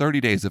 Okay, in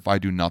 30 days, if I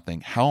do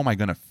nothing, how am I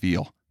going to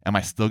feel? Am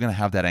I still going to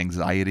have that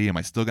anxiety? Am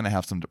I still going to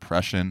have some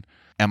depression?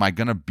 Am I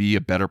going to be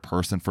a better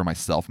person for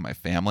myself and my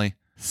family?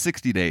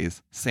 60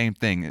 days, same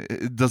thing.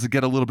 Does it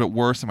get a little bit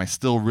worse? Am I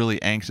still really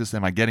anxious?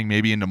 Am I getting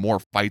maybe into more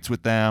fights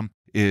with them?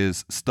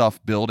 Is stuff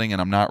building and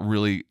I'm not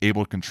really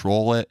able to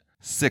control it?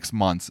 6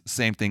 months,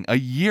 same thing. A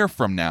year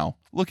from now,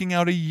 looking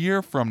out a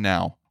year from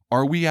now,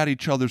 are we at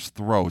each other's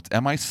throats?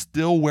 Am I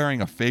still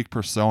wearing a fake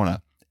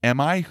persona?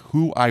 Am I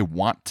who I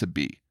want to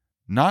be?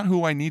 Not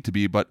who I need to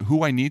be, but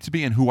who I need to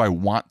be and who I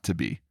want to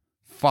be.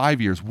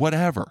 5 years,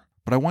 whatever.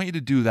 But I want you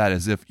to do that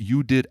as if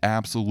you did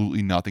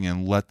absolutely nothing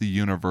and let the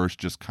universe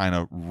just kind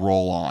of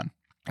roll on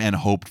and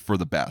hoped for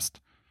the best.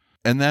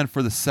 And then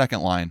for the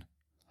second line,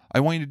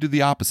 I want you to do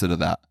the opposite of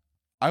that.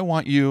 I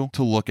want you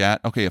to look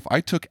at, okay, if I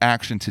took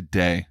action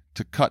today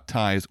to cut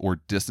ties or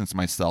distance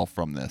myself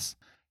from this,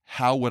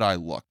 how would I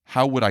look?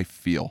 How would I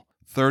feel?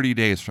 30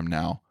 days from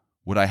now,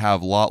 would I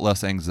have a lot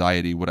less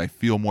anxiety? Would I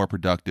feel more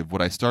productive?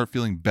 Would I start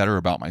feeling better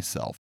about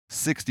myself?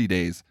 60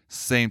 days,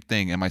 same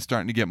thing. Am I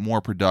starting to get more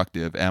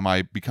productive? Am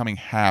I becoming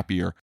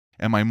happier?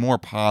 Am I more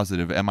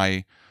positive? Am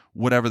I,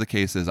 whatever the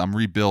case is, I'm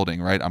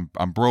rebuilding, right?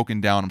 I'm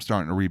broken down. I'm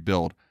starting to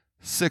rebuild.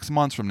 6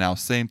 months from now,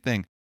 same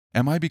thing.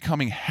 Am I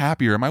becoming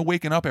happier? Am I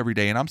waking up every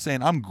day and I'm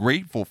saying I'm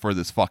grateful for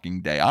this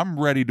fucking day? I'm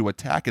ready to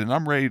attack it and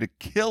I'm ready to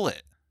kill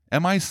it.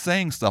 Am I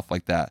saying stuff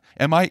like that?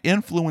 Am I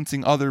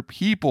influencing other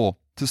people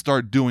to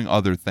start doing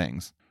other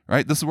things?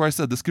 Right? This is where I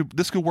said this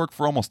could work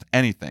for almost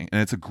anything, and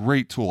it's a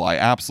great tool. I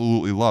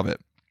absolutely love it.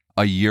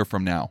 A year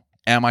from now,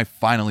 am I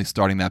finally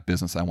starting that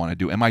business I want to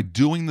do? Am I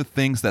doing the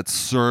things that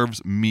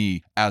serves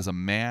me as a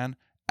man,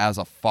 as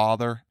a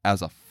father,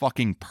 as a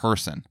fucking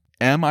person?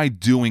 Am I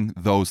doing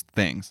those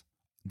things?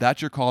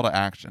 That's your call to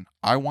action.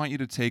 I want you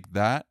to take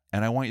that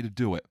and I want you to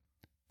do it.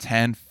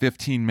 10,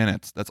 15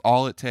 minutes. That's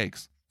all it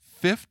takes.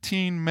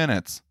 15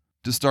 minutes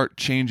to start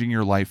changing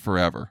your life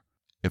forever.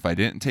 If I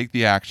didn't take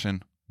the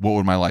action, what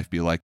would my life be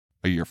like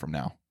a year from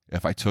now?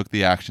 If I took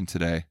the action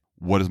today,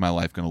 what is my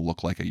life going to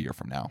look like a year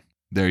from now?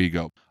 There you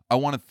go. I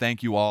want to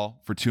thank you all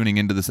for tuning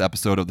into this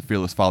episode of the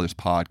Fearless Fathers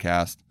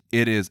podcast.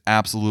 It is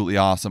absolutely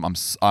awesome.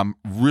 I'm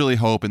really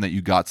hoping that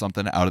you got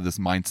something out of this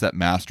mindset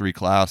mastery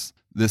class.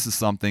 This is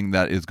something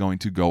that is going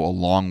to go a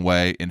long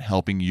way in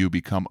helping you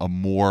become a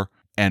more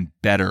and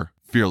better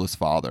fearless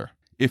father.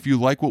 If you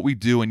like what we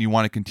do and you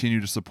want to continue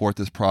to support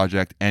this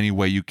project any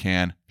way you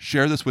can,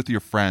 share this with your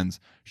friends,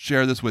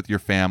 share this with your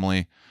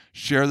family,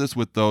 share this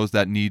with those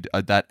that need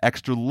that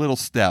extra little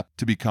step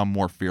to become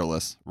more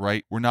fearless,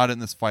 right? We're not in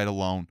this fight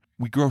alone.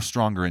 We grow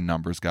stronger in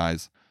numbers,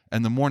 guys.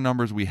 And the more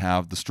numbers we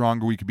have, the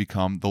stronger we can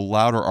become, the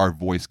louder our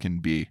voice can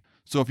be.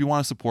 So if you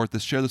want to support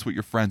this, share this with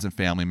your friends and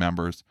family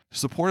members.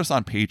 Support us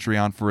on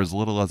Patreon for as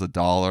little as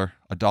 $1.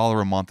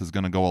 $1 a month is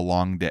going to go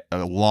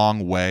a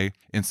long way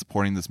in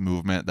supporting this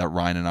movement that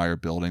Ryan and I are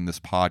building. This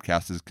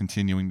podcast is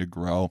continuing to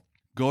grow.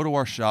 Go to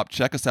our shop.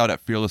 Check us out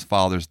at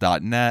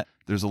fearlessfathers.net.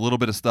 There's a little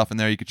bit of stuff in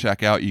there you can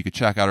check out. You can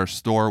check out our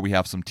store. We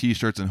have some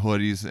t-shirts and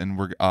hoodies, and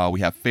we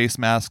have face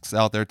masks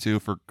out there too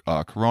for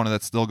Corona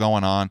that's still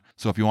going on.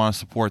 So if you want to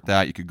support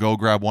that, you could go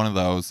grab one of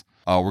those.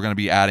 We're going to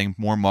be adding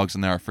more mugs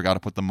in there. I forgot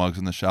to put the mugs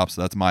in the shop,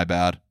 so that's my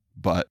bad.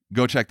 But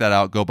go check that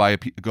out. Go buy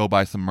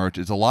some merch.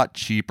 It's a lot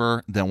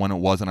cheaper than when it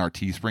was in our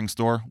Teespring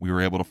store. We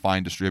were able to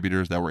find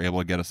distributors that were able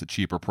to get us a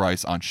cheaper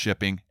price on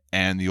shipping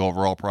and the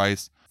overall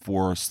price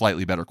for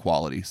slightly better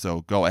quality.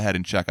 So go ahead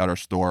and check out our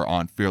store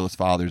on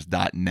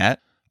fearlessfathers.net.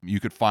 You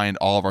could find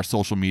all of our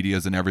social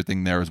medias and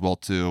everything there as well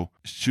too.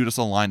 Shoot us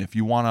a line if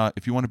you wanna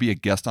be a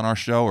guest on our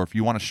show, or if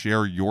you want to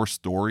share your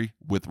story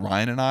with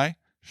Ryan and I.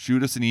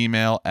 Shoot us an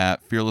email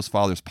at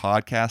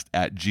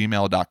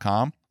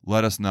fearlessfatherspodcast@gmail.com.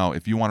 Let us know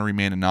if you want to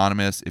remain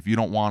anonymous. If you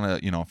don't want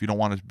to, if you don't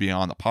want to be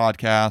on the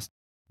podcast,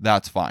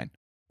 that's fine.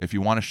 If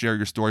you want to share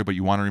your story, but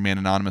you want to remain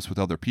anonymous with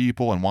other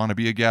people and want to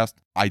be a guest,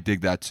 I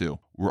dig that too.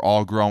 We're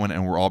all growing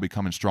and we're all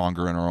becoming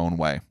stronger in our own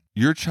way.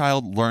 Your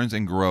child learns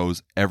and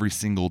grows every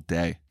single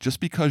day.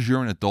 Just because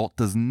you're an adult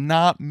does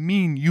not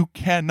mean you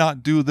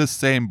cannot do the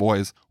same,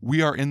 boys.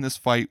 We are in this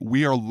fight.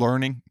 We are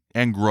learning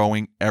and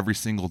growing every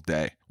single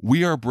day.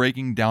 We are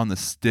breaking down the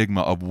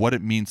stigma of what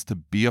it means to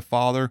be a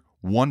father,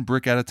 one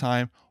brick at a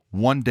time,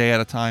 one day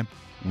at a time,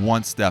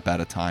 one step at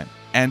a time.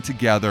 And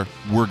together,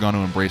 we're going to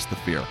embrace the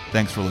fear.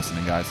 Thanks for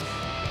listening, guys.